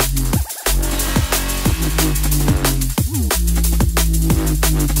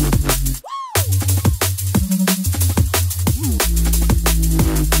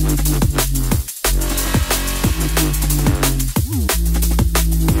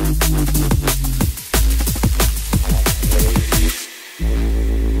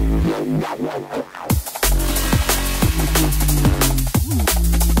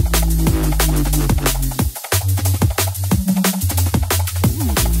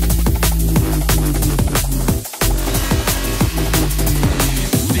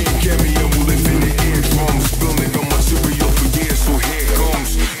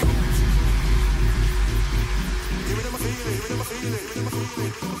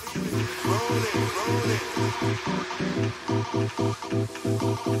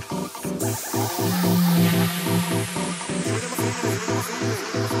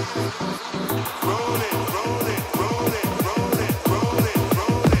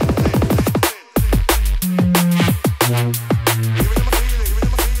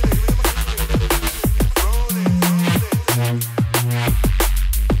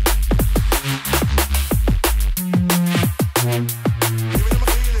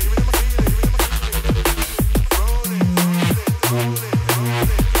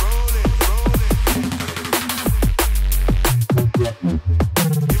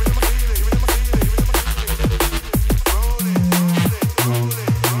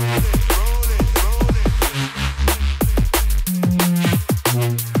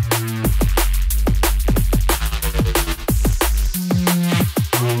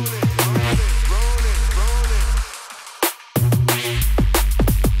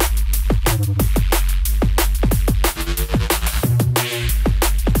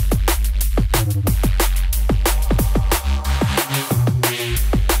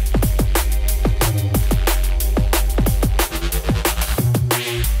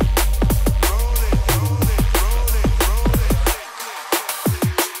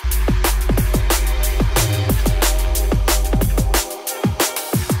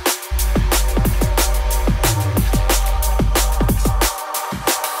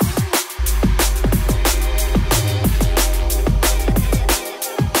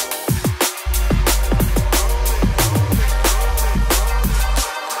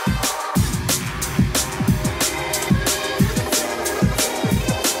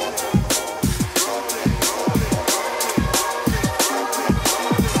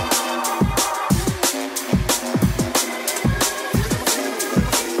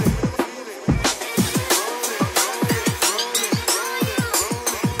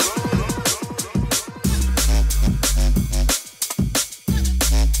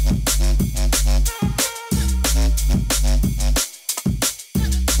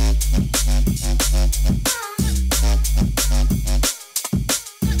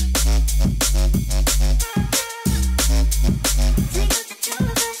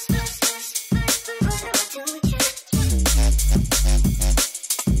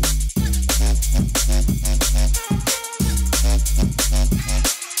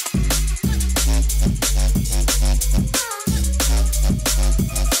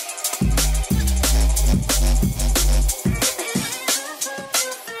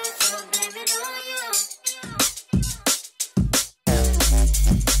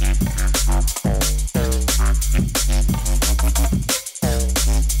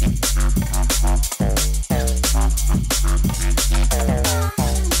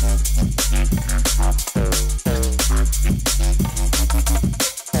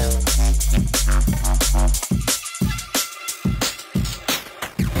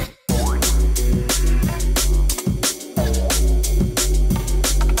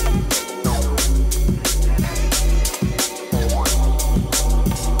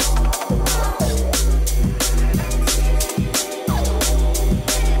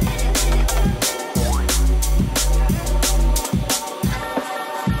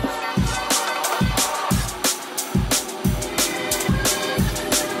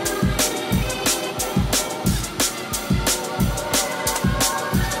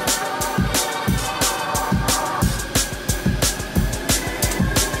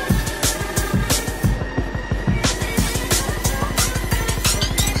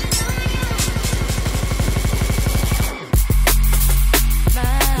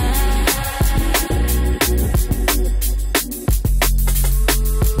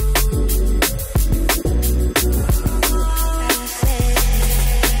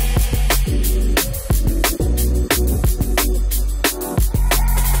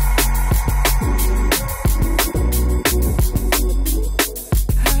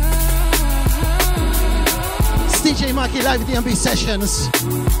 Live DMB Sessions.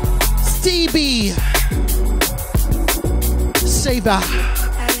 Stevie. Saber.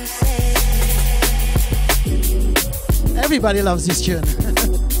 Everybody loves this tune.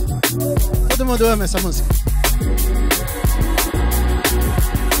 Todo mundo ama essa música.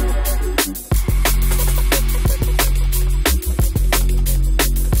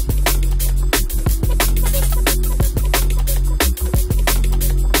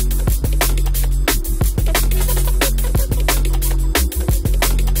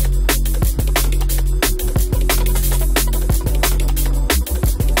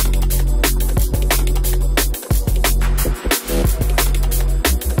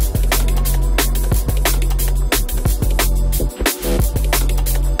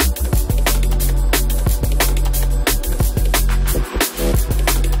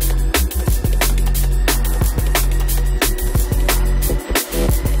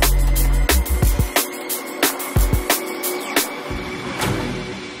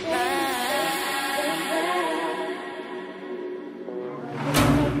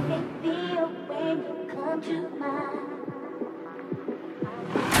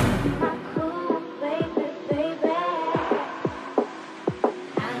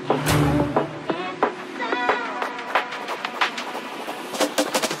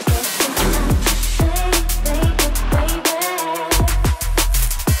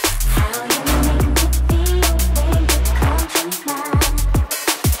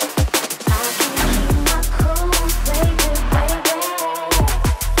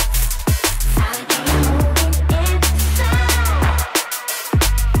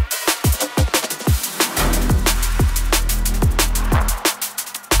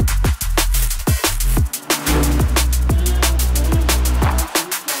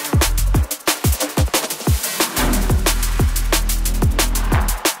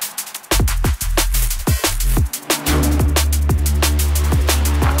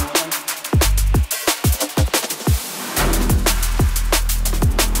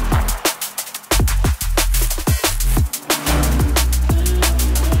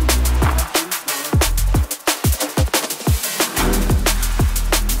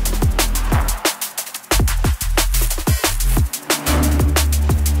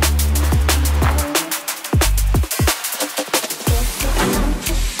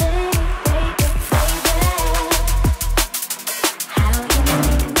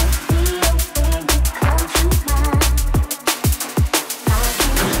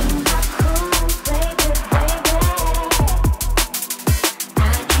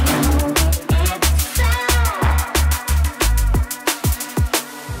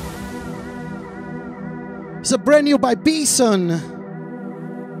 It's a brand new by Bison.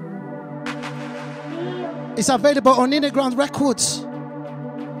 It's available on Underground Records.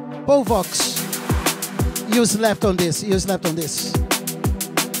 Bovox. Use left on this. Use left on this.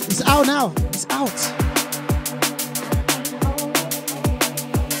 It's out now. It's out.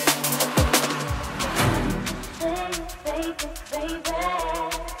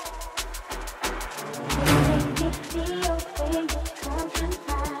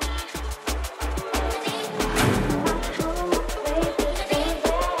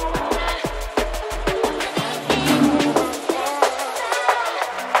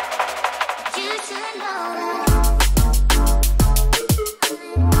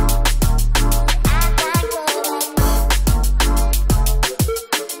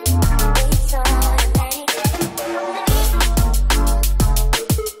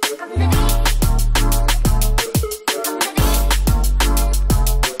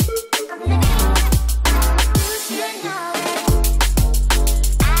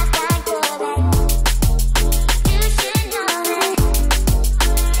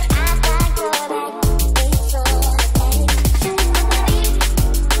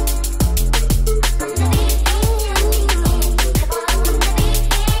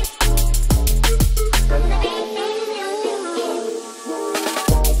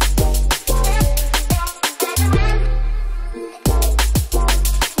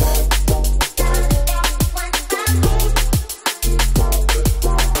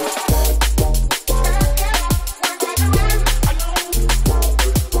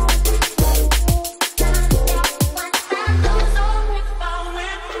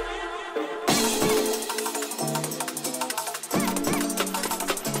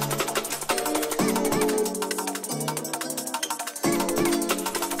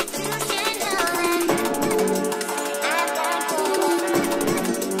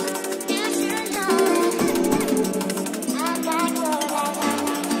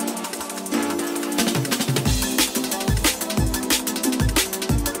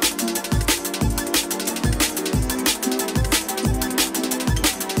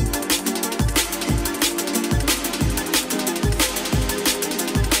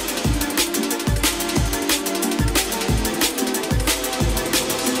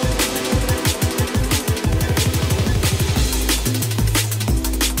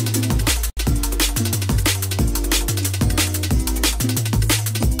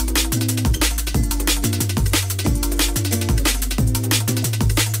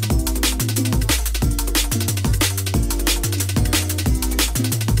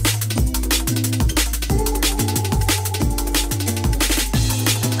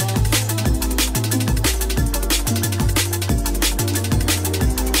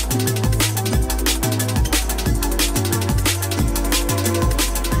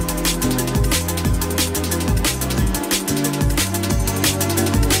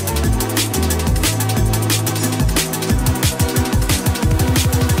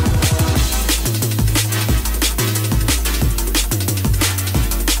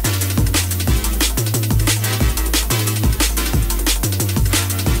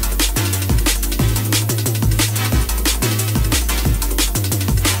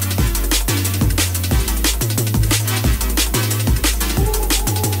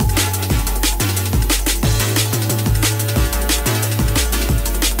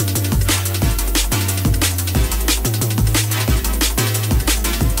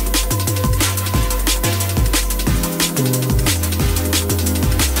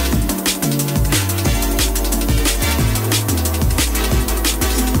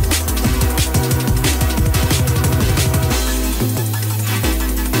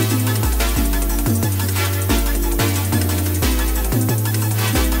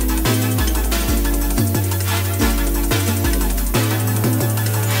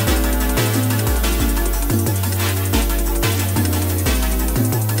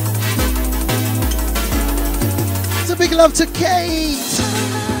 love to Kate.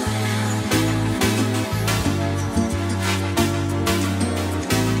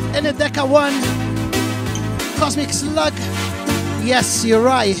 In the Deca 1, Cosmic Slug. Yes, you're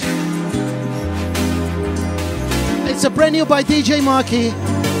right. It's a brand new by DJ Marky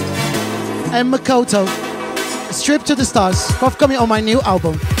and Makoto. Strip to the Stars, forthcoming on my new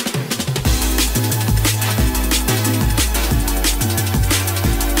album.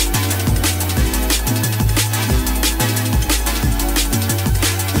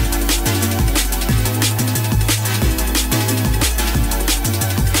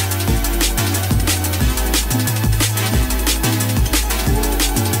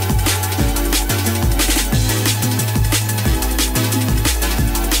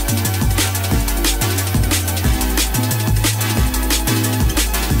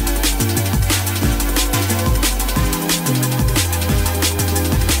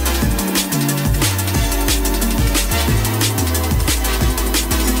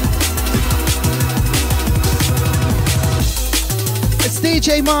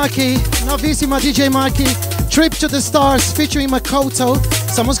 DJ Marky, novíssima DJ Marky, Trip to the Stars, featuring Makoto.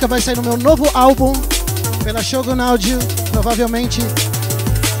 Essa música vai sair no meu novo álbum, pela Shogun Audio, provavelmente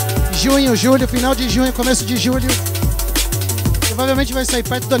junho, julho, final de junho, começo de julho. Provavelmente vai sair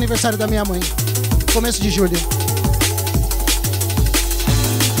perto do aniversário da minha mãe, começo de julho.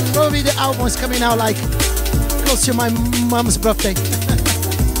 Probably the album is coming out like close to my mom's birthday.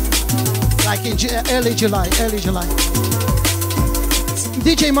 Like in early July.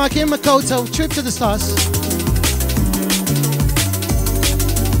 DJ Marky and Makoto, Trip to the Stars.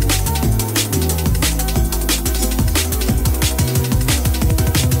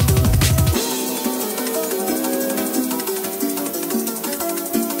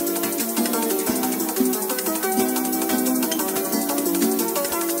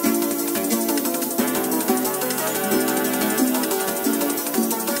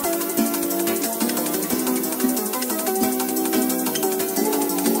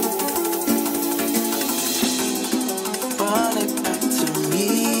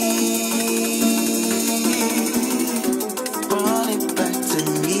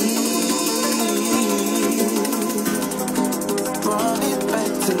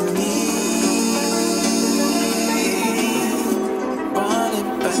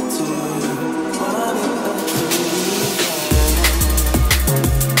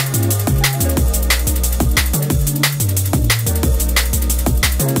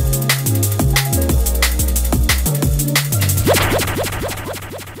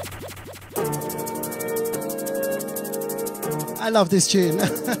 I love this tune.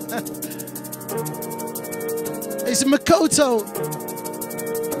 It's Makoto.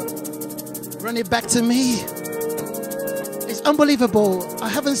 Run it back to me. It's unbelievable. I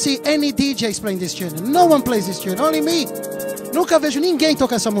haven't seen any DJs playing this tune. No one plays this tune, only me. Nunca vejo ninguém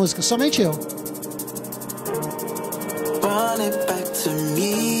tocar essa música, somente eu. Run it back to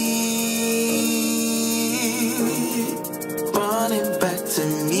me. Run it back to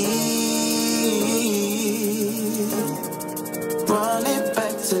me. Run it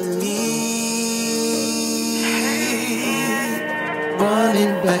back to me. Run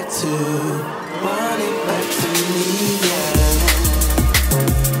it back to me, yeah.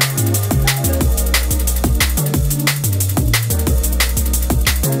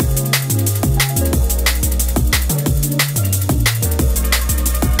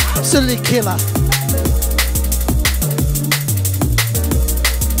 Absolutely killer.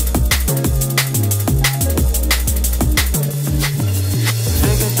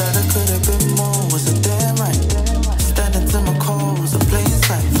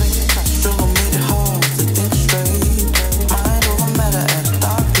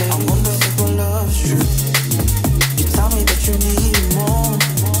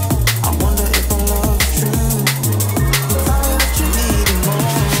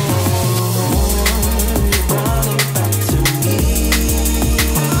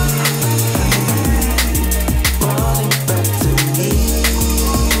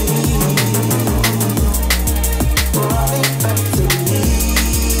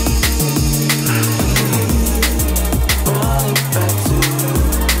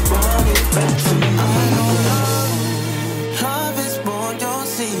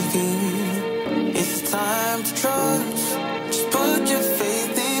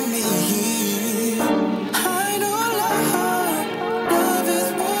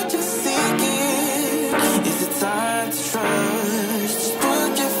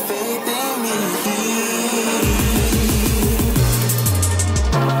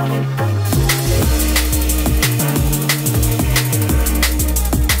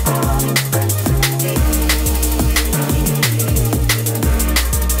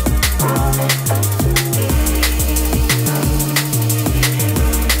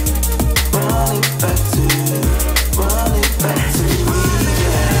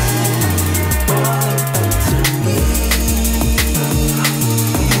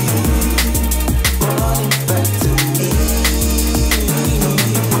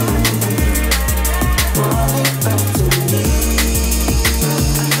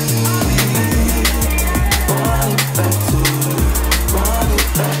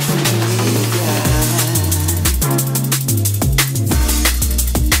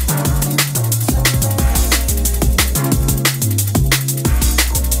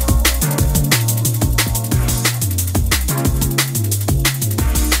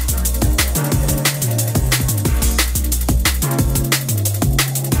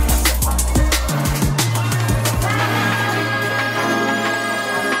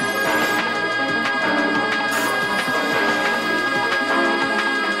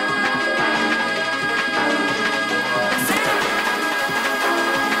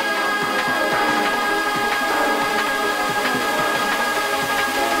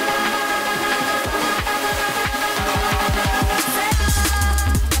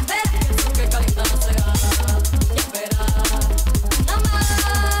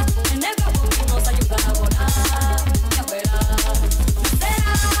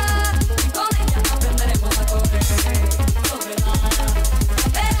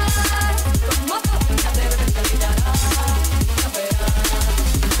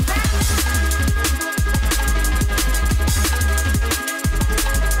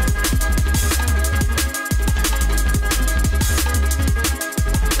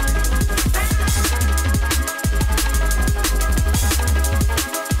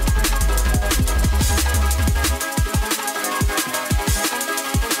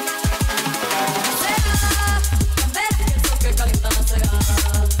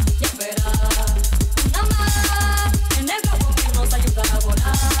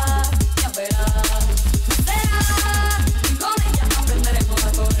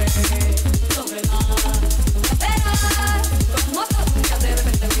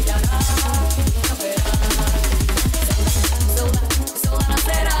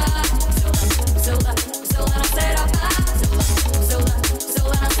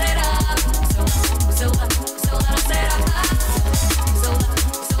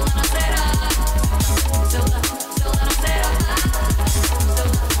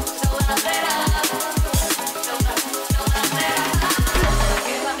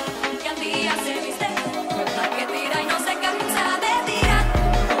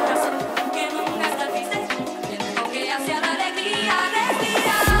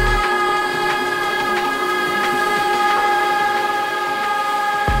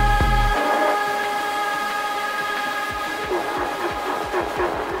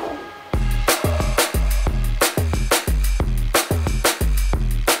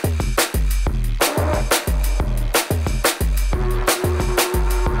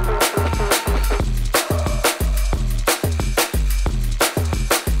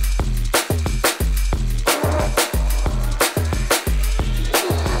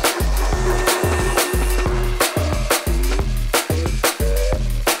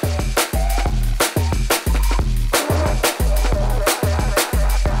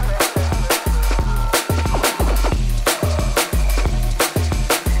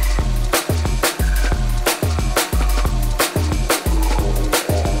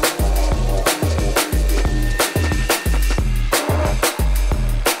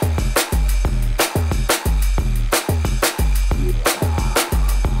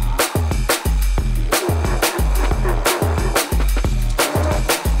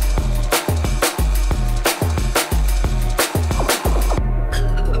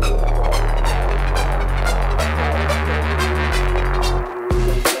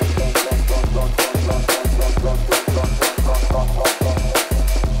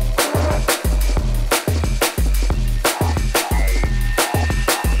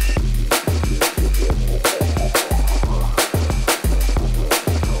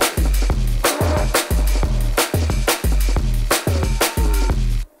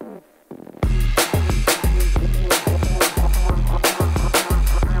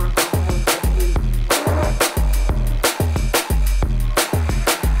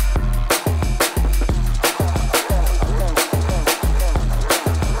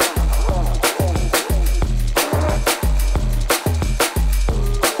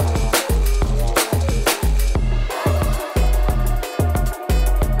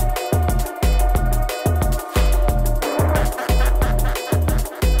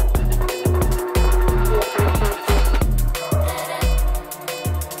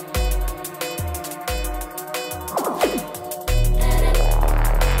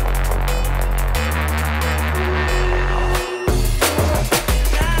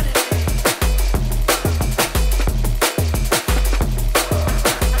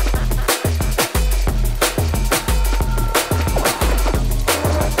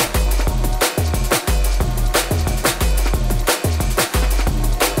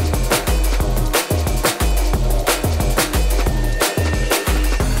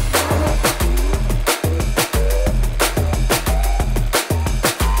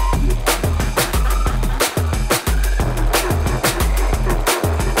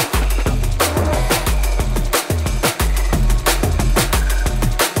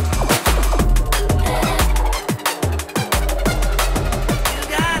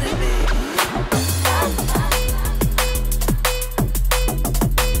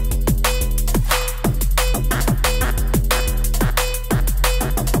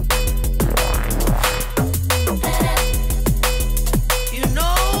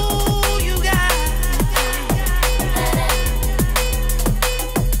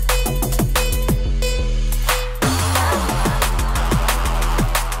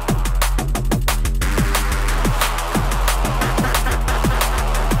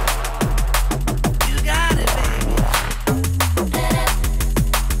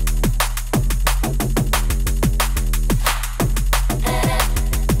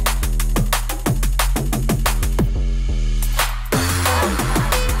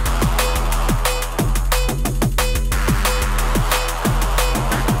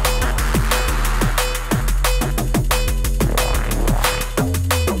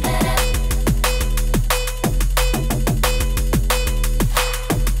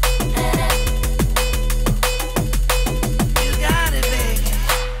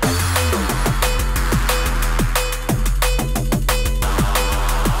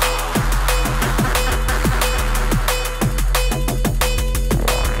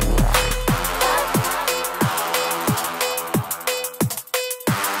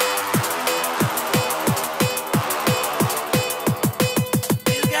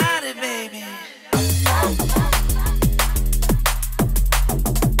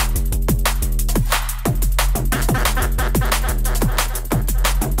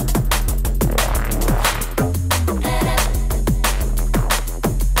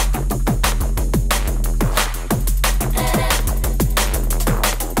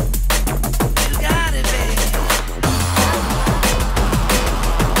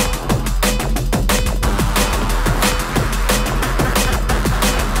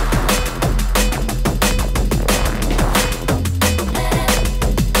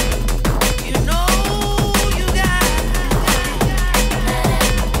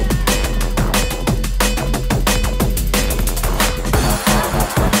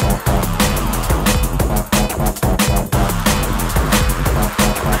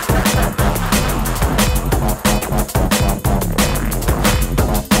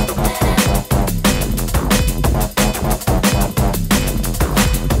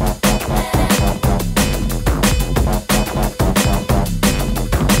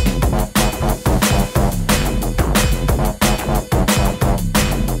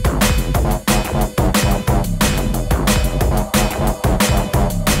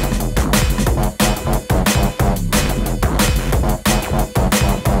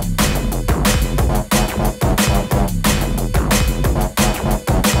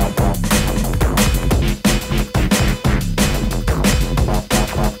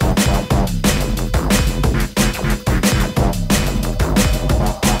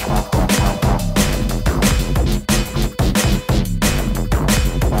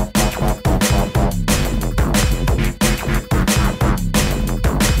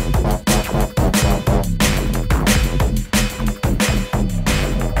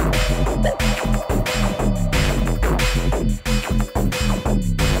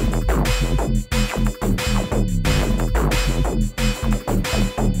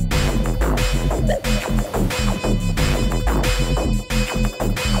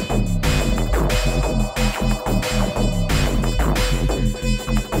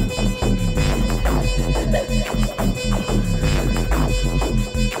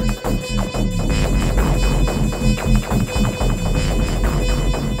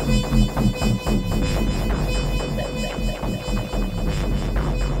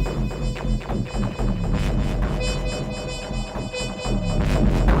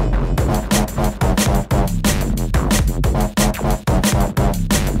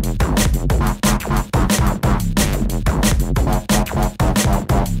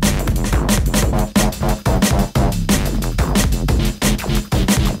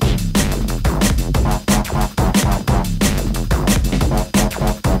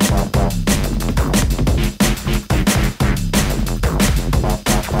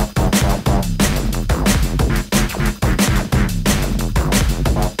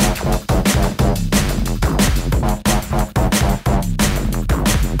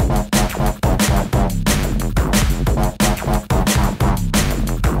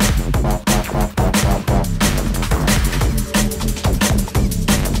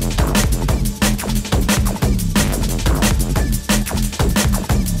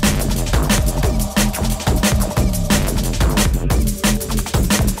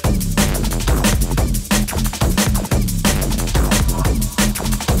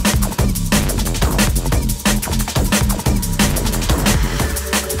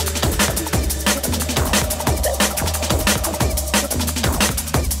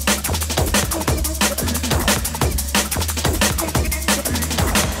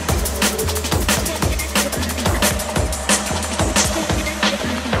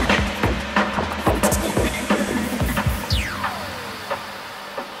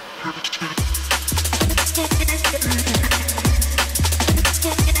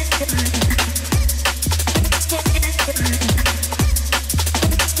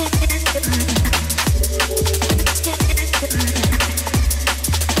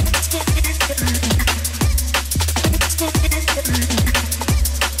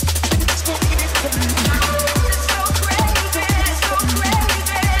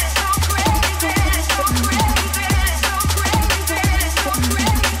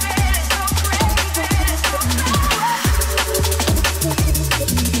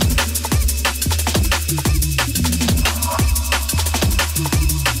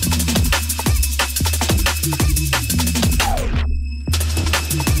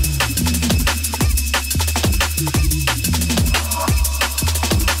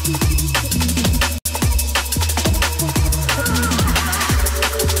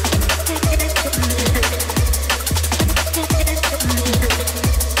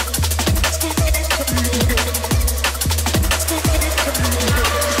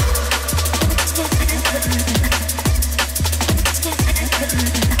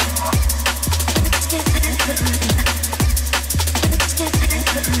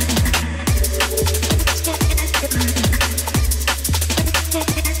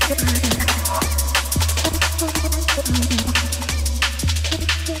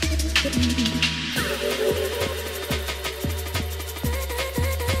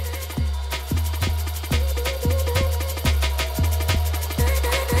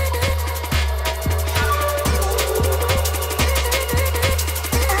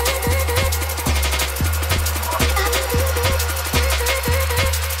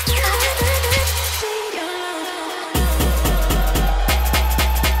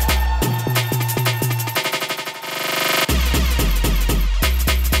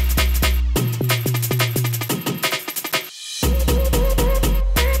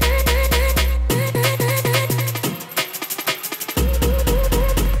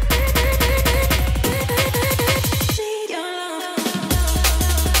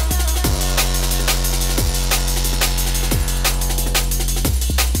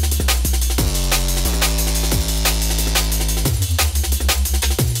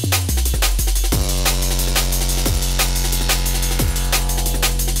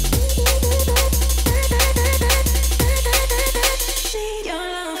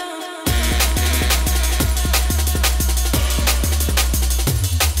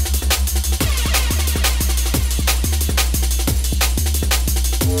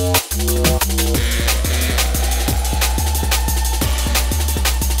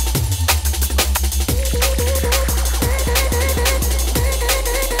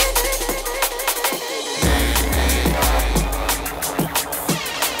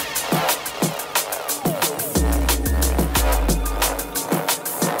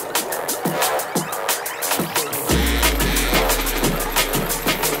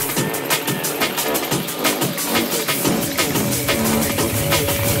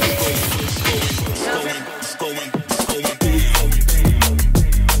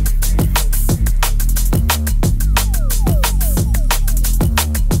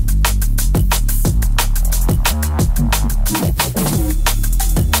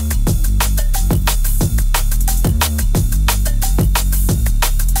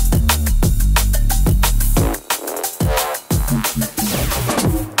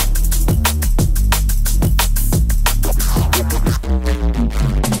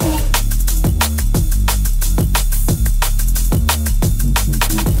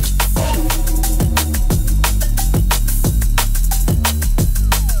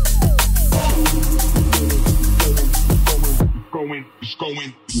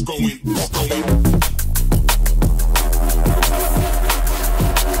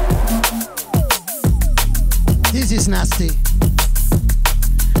 This is nasty.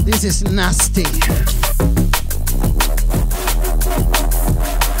 This is nasty.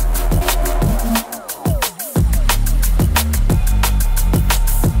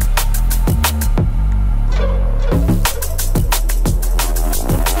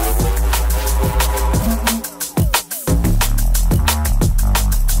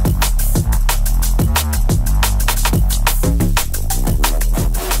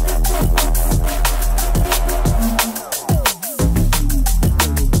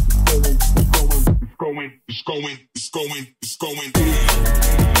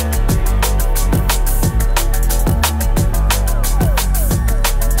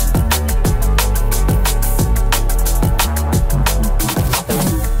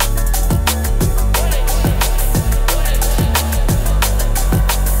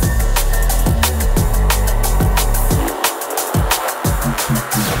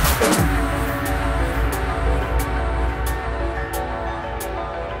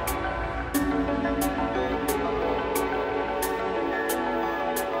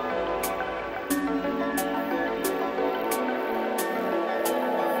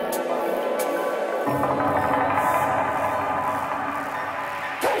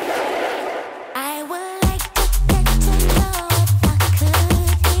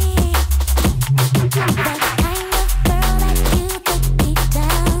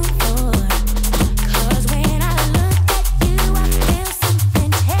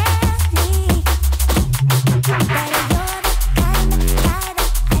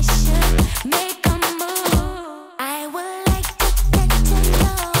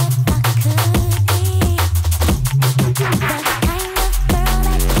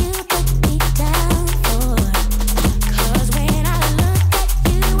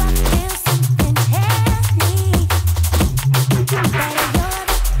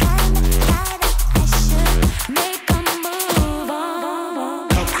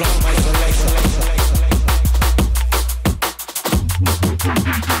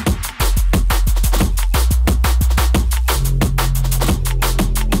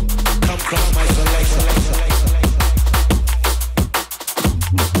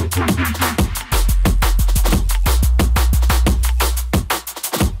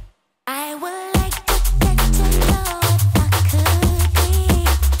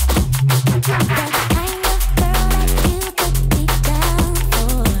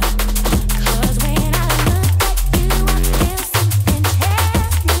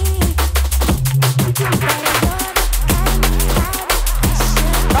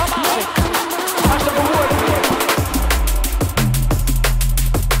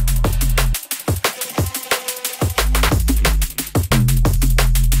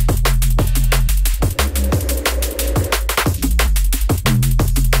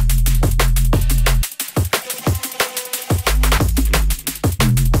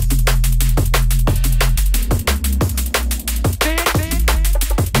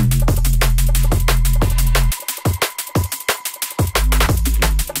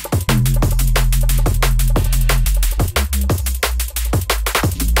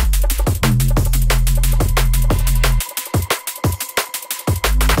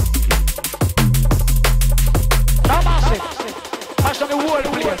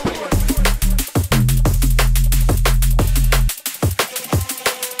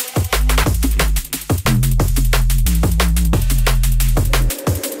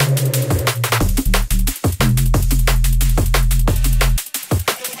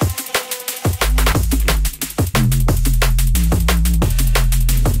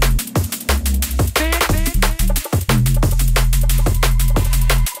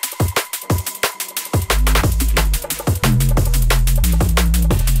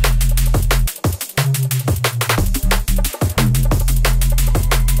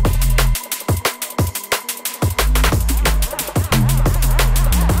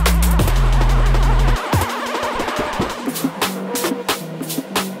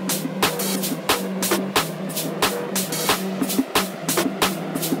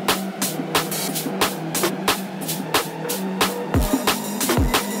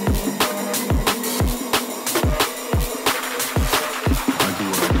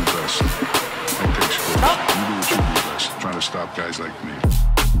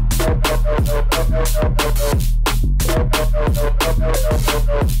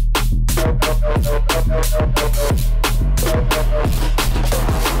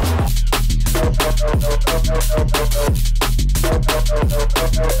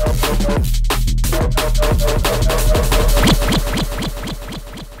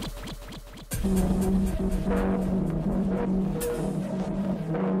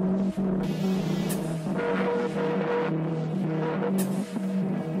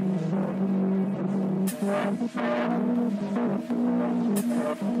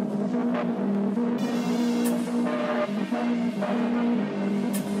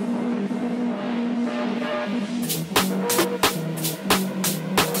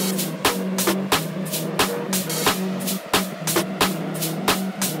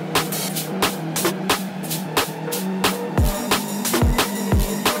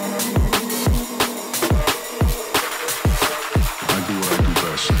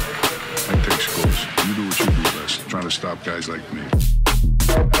 Stop guys like me.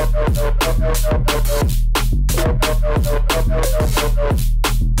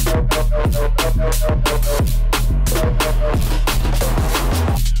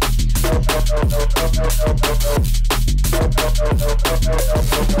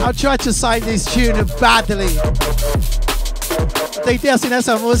 I'll try to sign this tune badly. Tentei assinar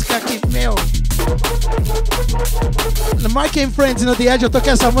essa música aqui, meu. No Marky and Friends, no The Edge, eu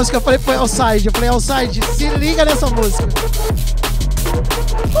toquei essa música, eu falei pro Elside, Elside, se liga nessa música.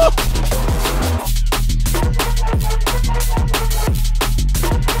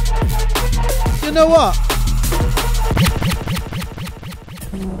 You know what?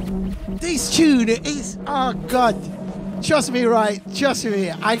 This tune is, oh God, trust me, right? Trust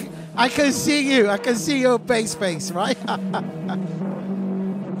me, I can see you. I can see your bass face, right?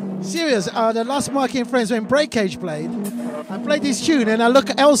 Serious, the last Marky and Friends when Breakage played, I played this tune and I look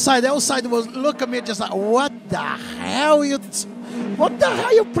at Elside. Elside was look at me just like, what the hell you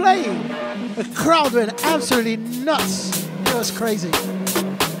playing? The crowd went absolutely nuts. It was crazy.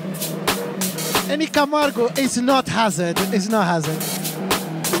 Any Camargo is not Hazard. It's not Hazard.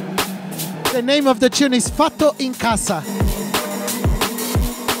 The name of the tune is Fatto in Casa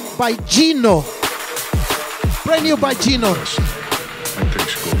by Gino. Brand new by Gino. I take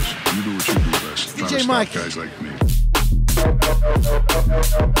scores. You do what you do best. Trying to stop Marky. guys like me.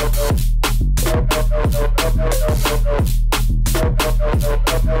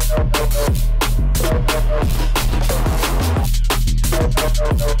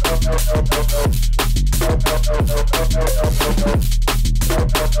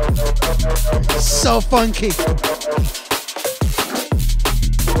 So funky.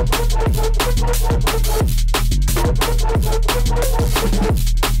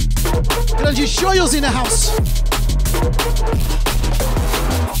 Grande Shoyos in the house.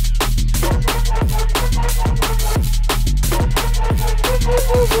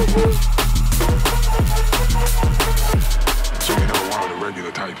 So you never wanted a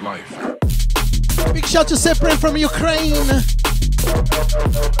regular type life. Big shout to Separate from Ukraine.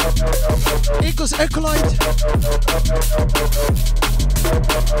 Here goes Ecolite.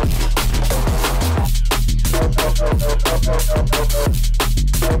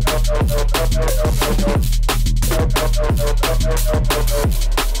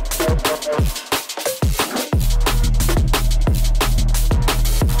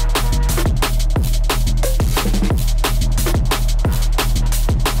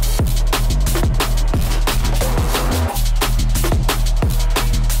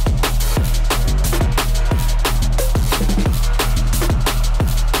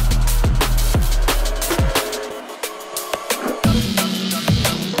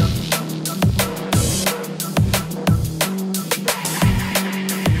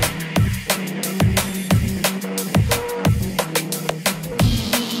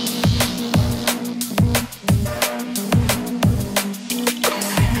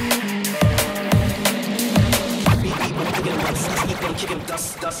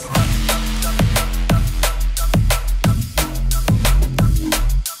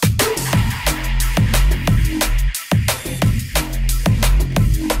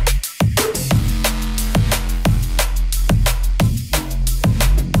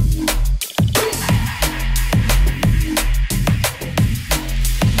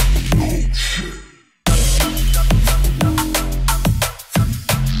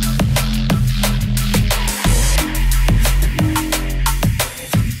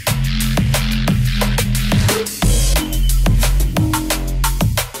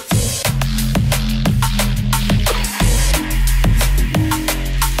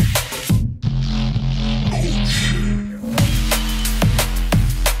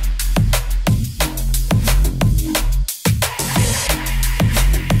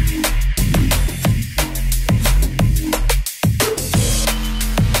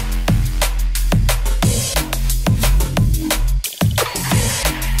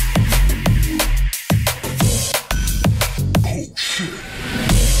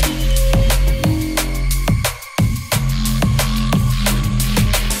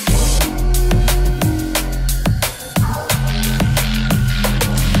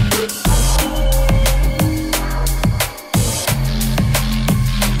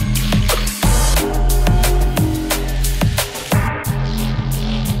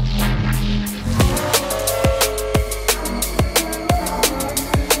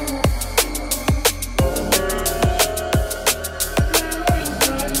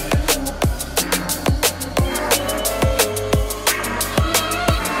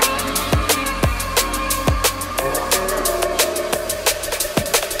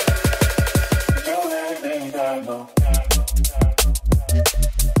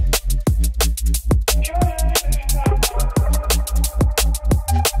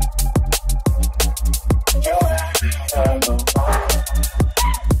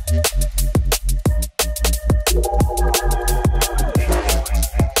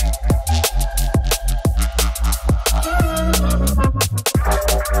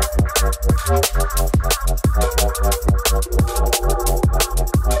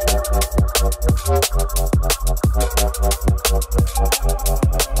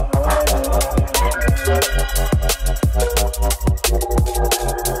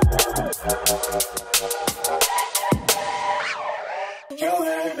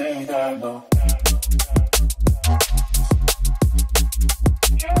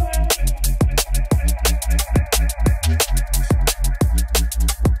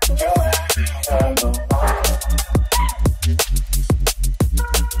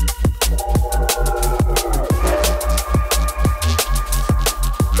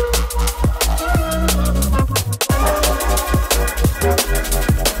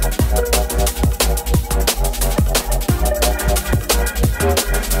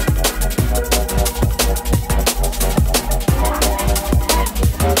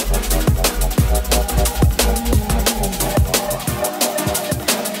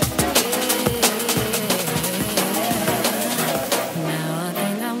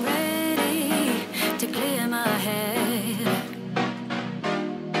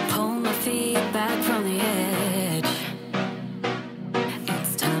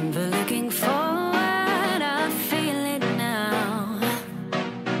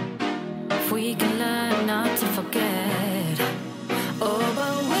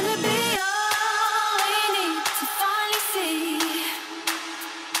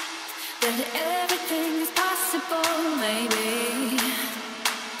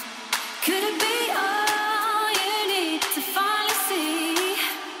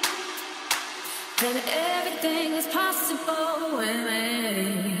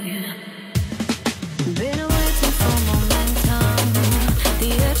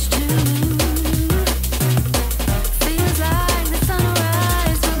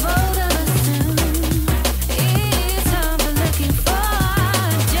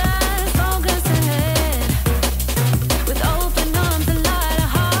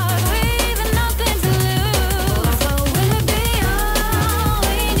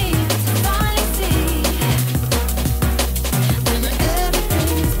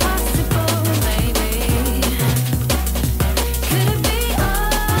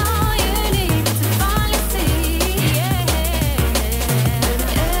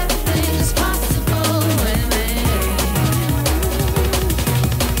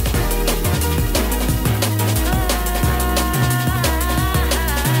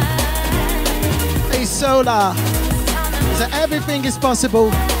 So everything is possible.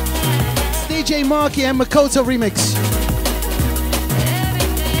 It's DJ Marky and Makoto remix.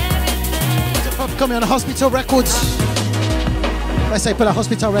 It's upcoming on Hospital Records. I say put a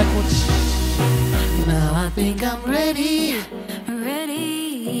Hospital Records. Now I think I'm ready,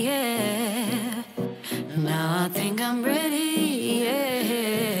 ready, yeah. Now I think I'm ready,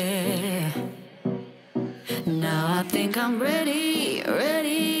 yeah. Now I think I'm ready,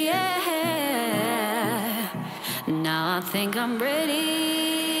 ready, yeah. Now I think I'm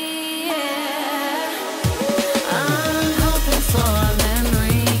ready, yeah. I'm hoping for a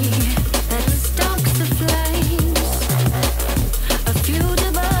memory that stokes the flames. A few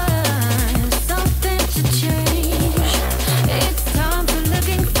divines, something to change. It's time for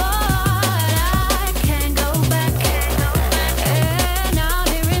looking forward. I can't go back. And out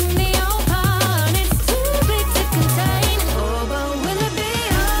here in the open, it's too big to contain. Oh, but will it be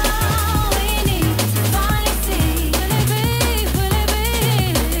all we need to finally see? Will it be?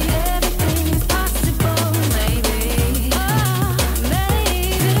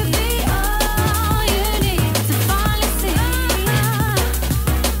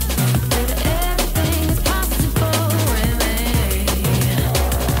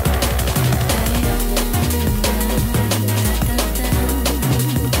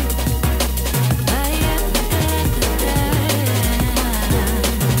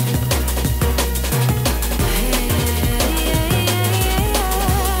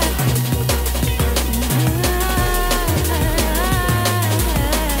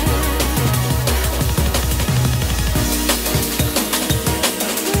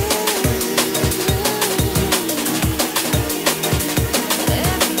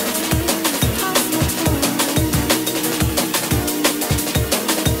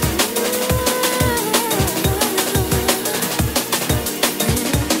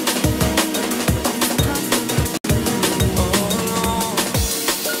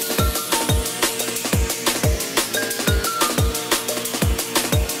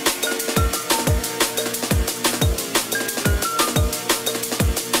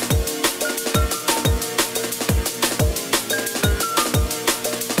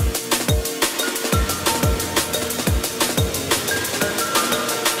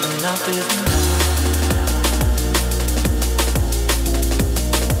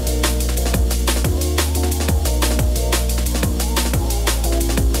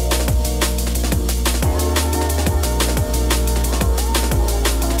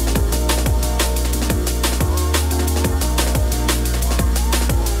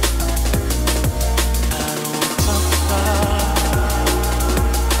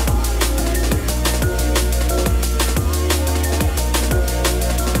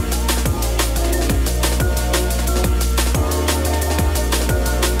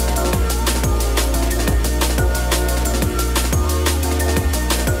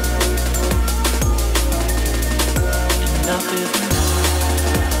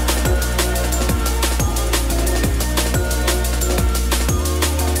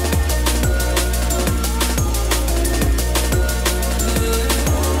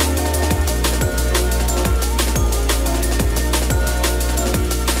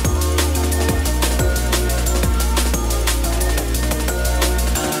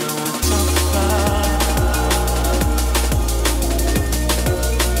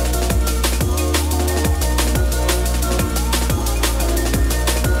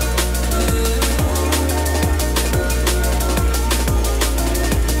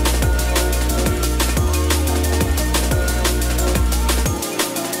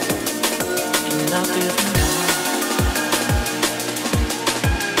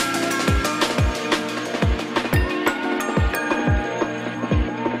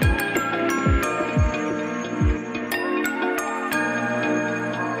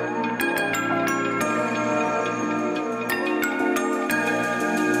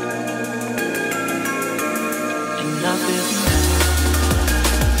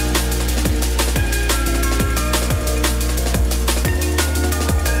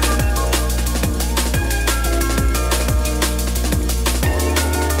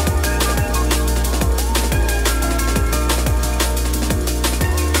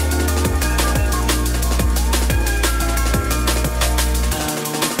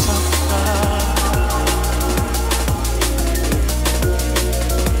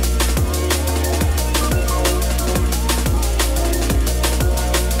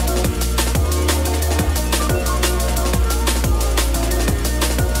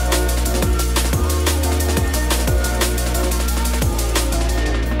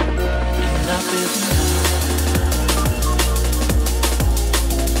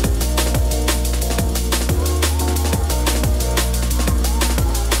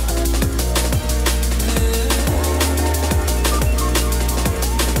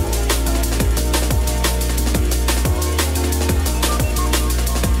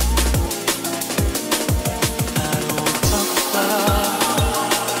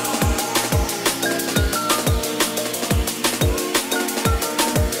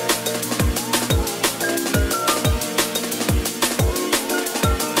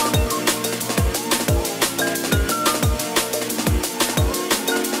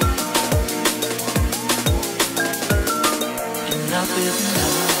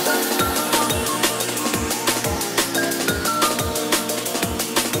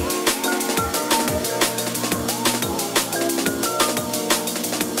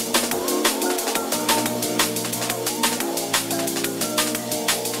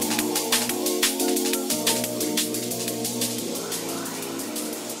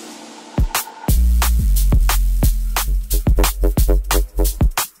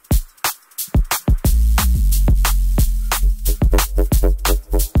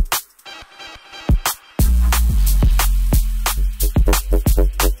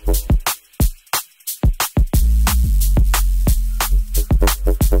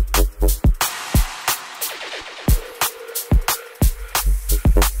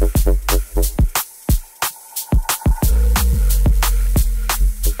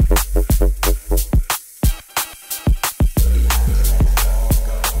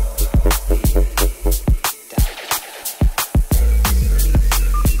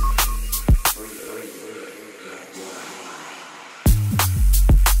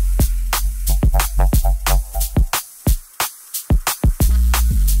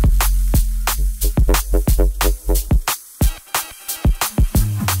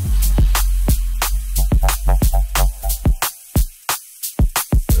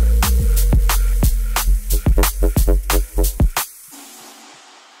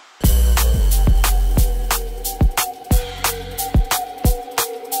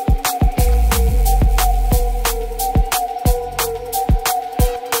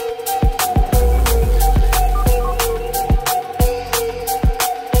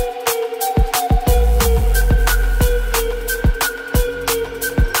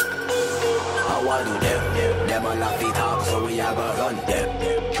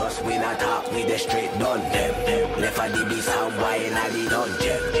 them. Trust we not talk, we the straight done them. Left a DB sound boy in a the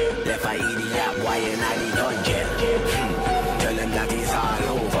dungeon. Left a idiot boy in a the dungeon. Tell them that it's all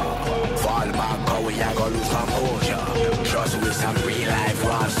over. Fall back, cause we are gonna lose composure. Trust we some real life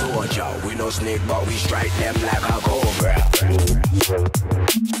raw soldier. We no snake, but we strike them like a cobra.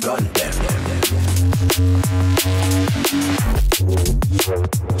 Gun them.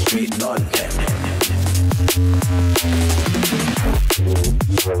 Straight done them.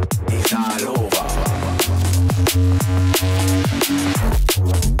 It's all over.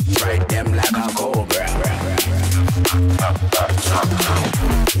 Strike them like a cobra.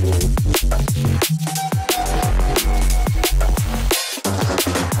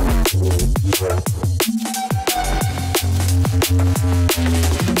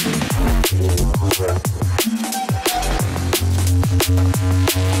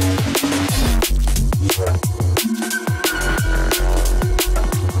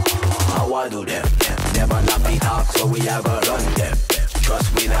 How I do them? Never not be talk, so we are gonna run them.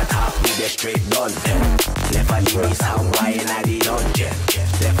 Trust we not talk, we get straight done them. Left a DB sound boy in a the dungeon.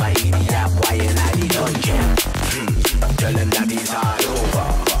 Left a idiot boy in a the dungeon. Tell them that it's all over.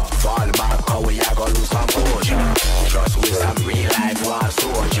 Fall back, cause we are gonna lose composure. Trust we some real life war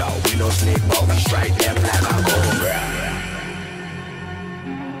soldier. We no snake, but we strike them like a cobra.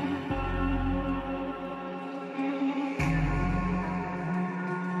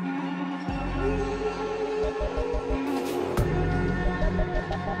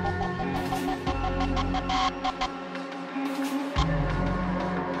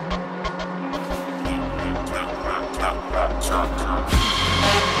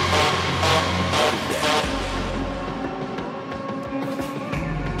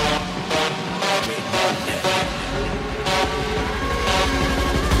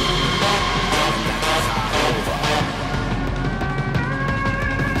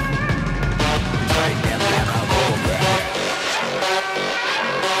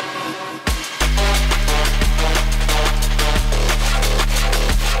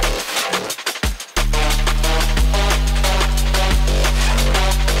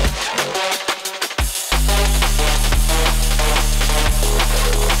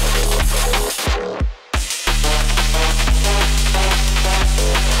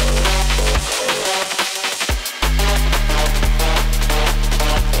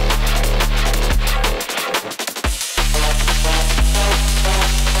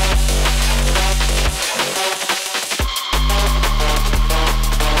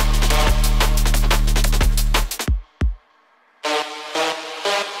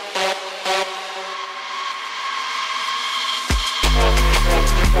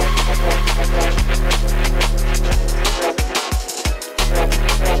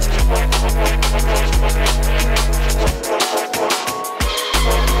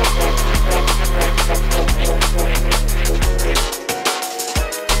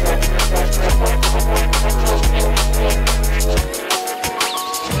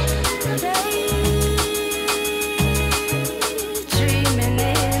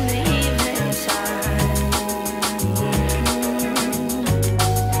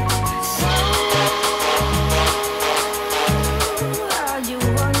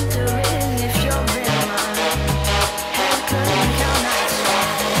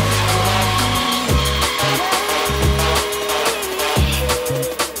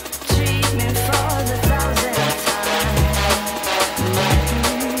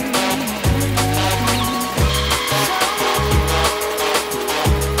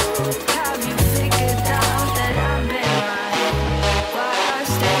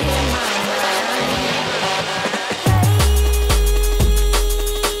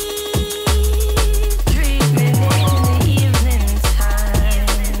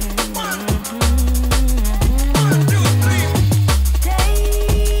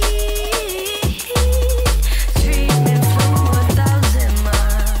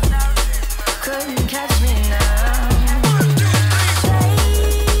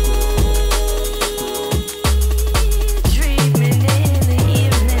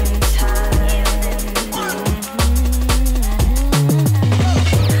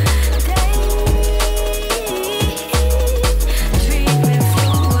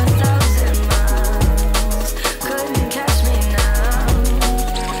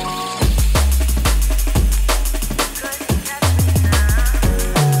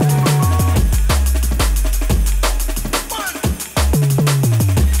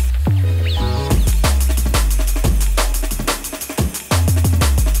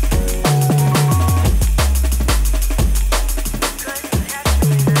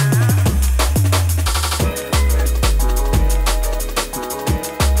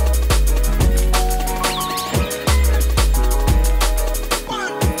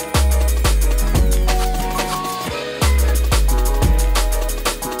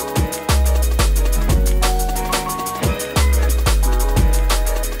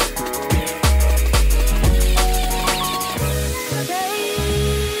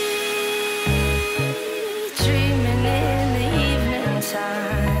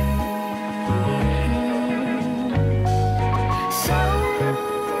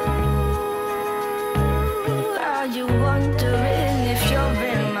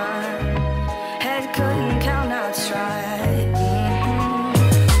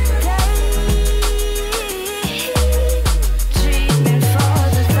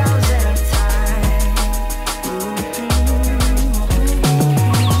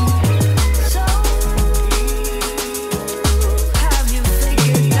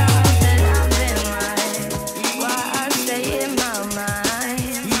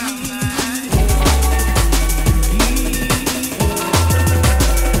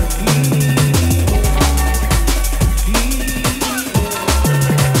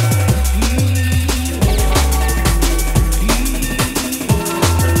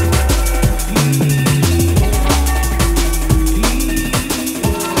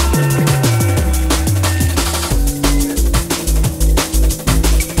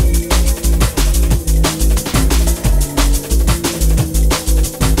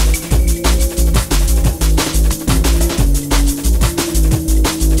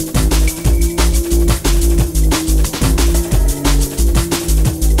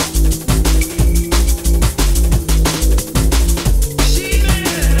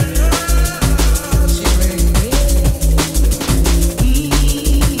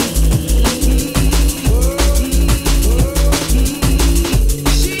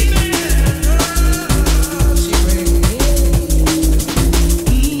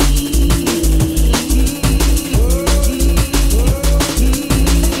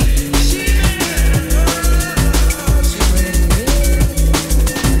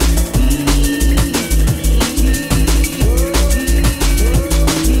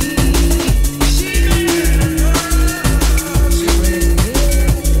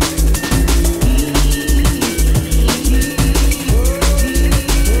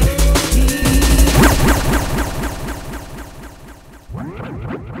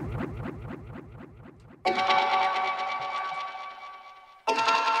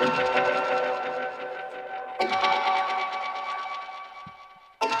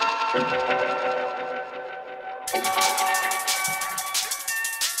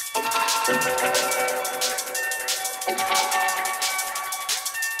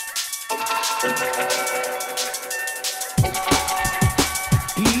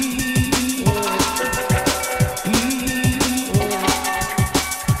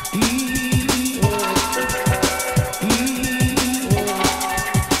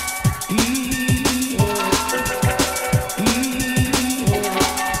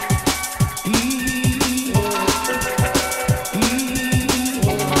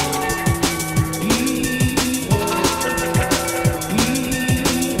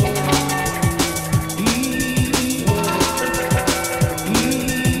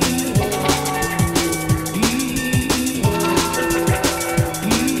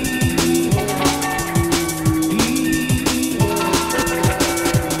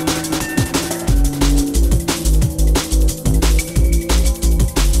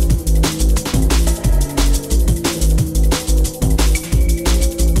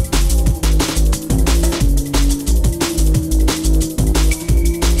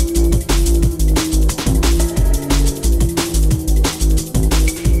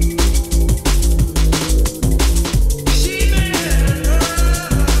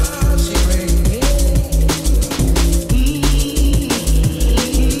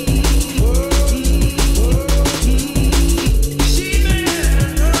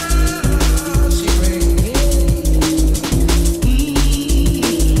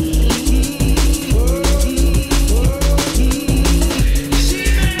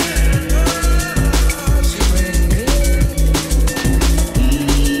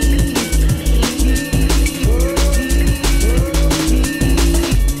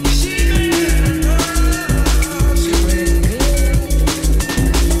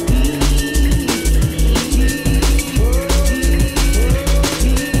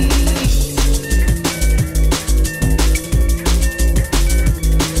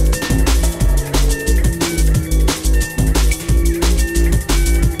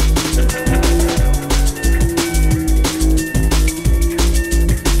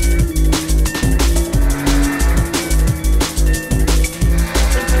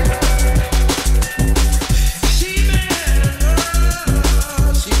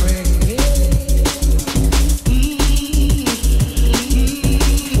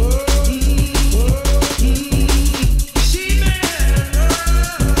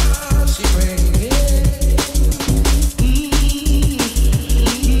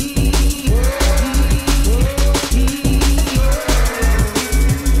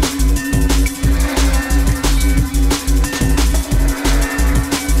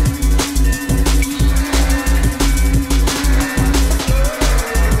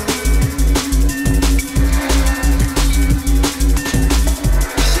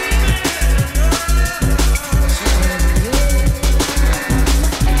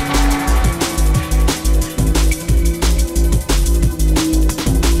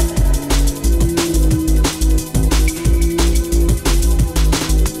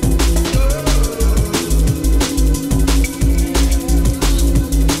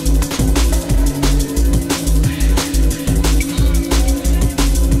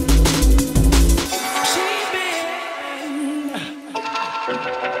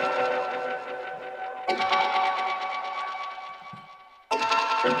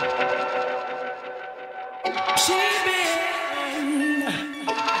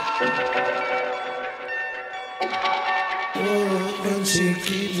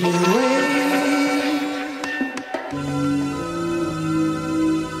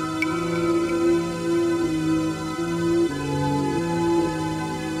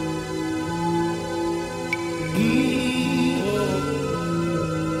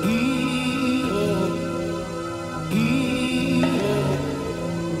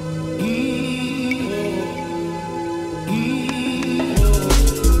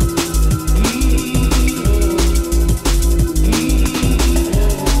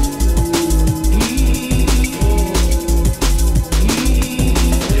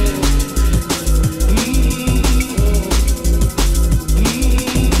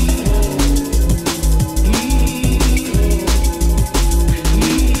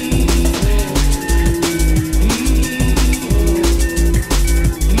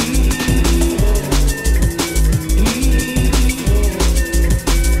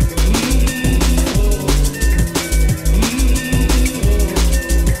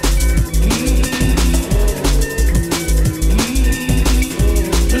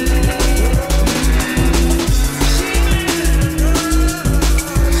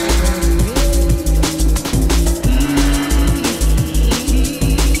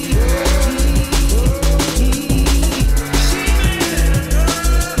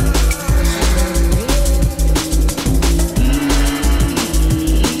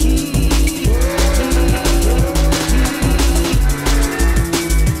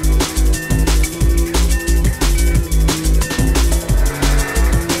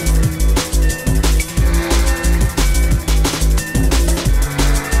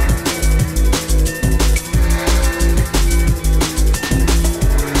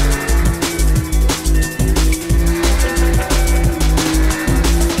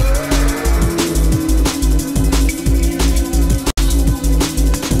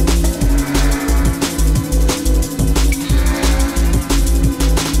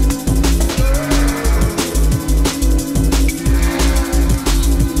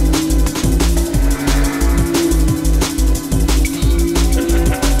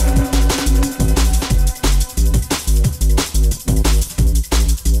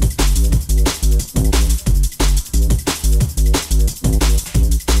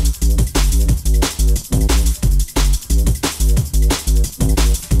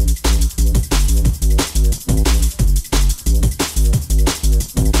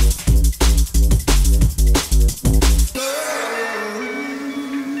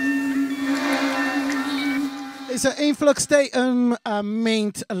 It's an influx state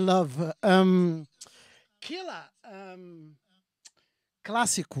maint love. Killer.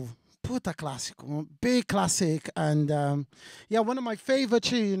 Clássico. Puta clássico. Big classic. And yeah, one of my favorite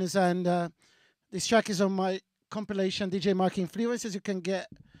tunes. And this track is on my compilation, DJ Marky Influences. You can get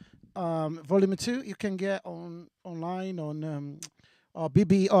volume 2. You can get online on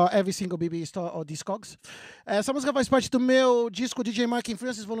BB, or every single BB store ou Discogs. Essa música faz parte do meu disco DJ Marky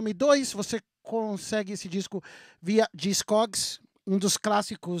Influences volume 2. Você consegue esse disco via Discogs, um dos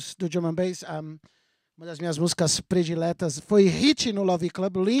clássicos do Drum and Bass. Uma das minhas músicas prediletas. Foi hit no Love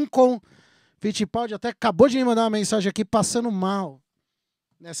Club. Lincoln Fittipaldi até acabou de me mandar uma mensagem aqui passando mal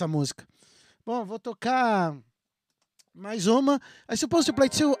nessa música. Bom, vou tocar mais uma. I supposed to play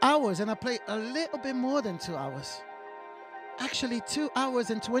 2 hours and I play a little bit more than 2 hours. Actually, 2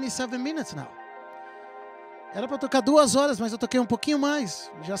 hours and 27 minutes now. Era para tocar 2 horas, mas eu toquei um pouquinho mais.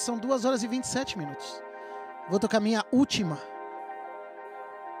 Já são 2 horas e 27 minutos. Vou tocar minha última.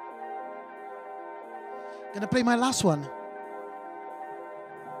 Gonna play my last one.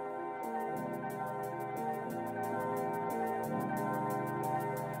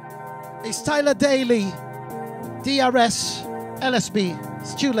 It's Tyler Daly, DRS, LSB.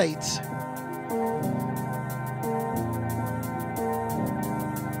 It's too late.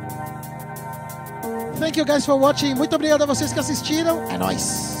 Thank you guys for watching. Muito obrigado a vocês que assistiram. É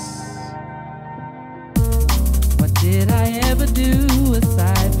nóis. What did I ever do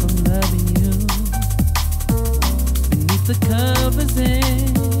aside from loving you? Beneath the covers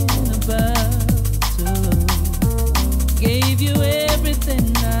and above too. Gave you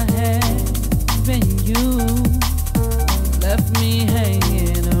everything I had, and you left me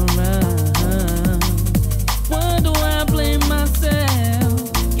hanging around. Wonder why I blame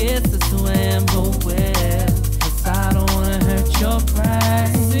myself. Guess it's who I am, but well, 'cause I don't wanna hurt your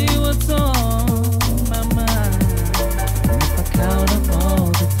pride. See what's on my mind. And if I count up all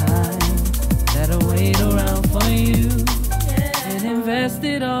the time that I wait around for you, and invest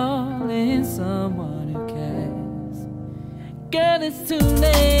it all in someone who cares. Girl, it's too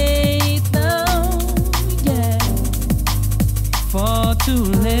late now, yeah, far too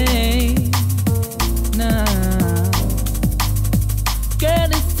late now. Girl,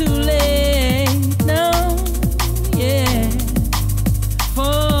 it's too late now, yeah,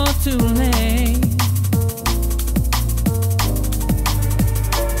 far too late.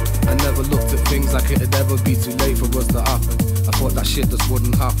 I never looked at things like it'd ever be too late for us to happen. I thought that shit just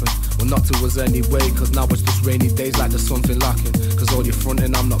wouldn't happen. Well, not to us anyway, cause now it's just rainy days like there's something lacking. Cause all you're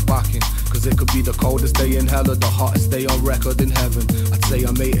fronting, I'm not backing. Cause it could be the coldest day in hell or the hottest day on record in heaven. I'd say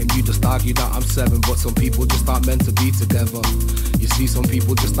I'm 8 and you just argue that I'm 7. But some people just aren't meant to be together. You see, some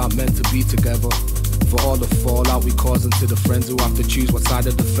people just aren't meant to be together. For all the fallout we causing to the friends who have to choose what side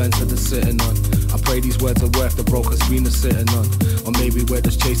of the fence that they're sitting on. I pray these words are worth the broken screen they're sitting on. Or maybe we're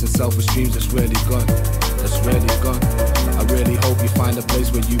just chasing selfish dreams that's really gone. That's really gone. I really hope you find a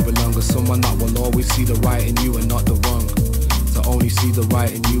place where you belong. Or someone that will always see the right in you and not the wrong. To only see the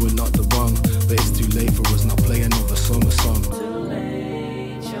right in you and not the wrong. But it's too late for us, not play another summer song. Too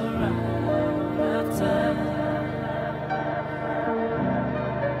late, you're out of time.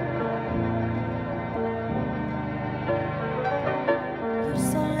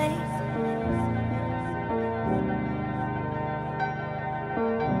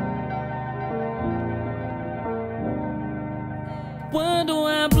 Wonder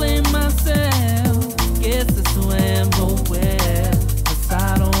why I blame myself. Guess it's who I am, but well, 'cause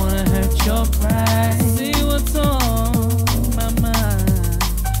I don't wanna hurt your pride. See what's on my mind.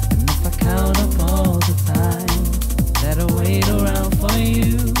 And if I count up all the time that I wait around for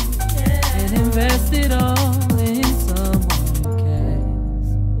you, and invest it all in someone who cares.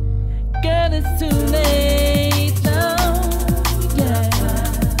 Girl, it's too late now, yeah,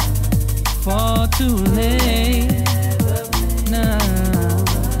 far too late now.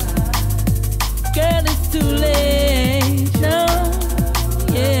 Girl, it's too late now,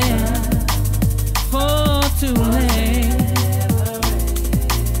 yeah, far too late.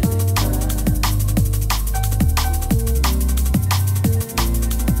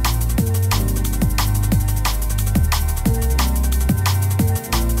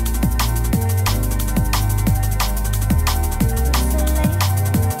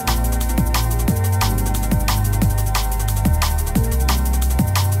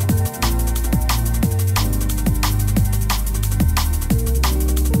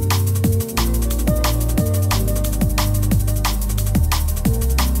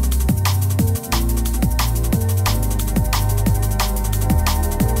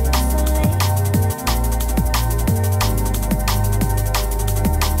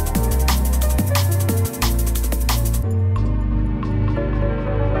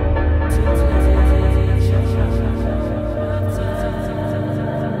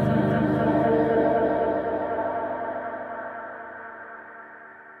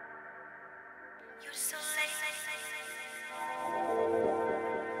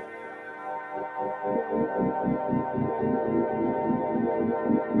 So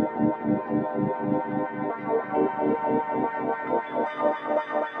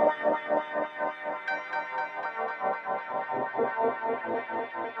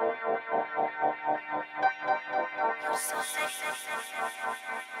sexy.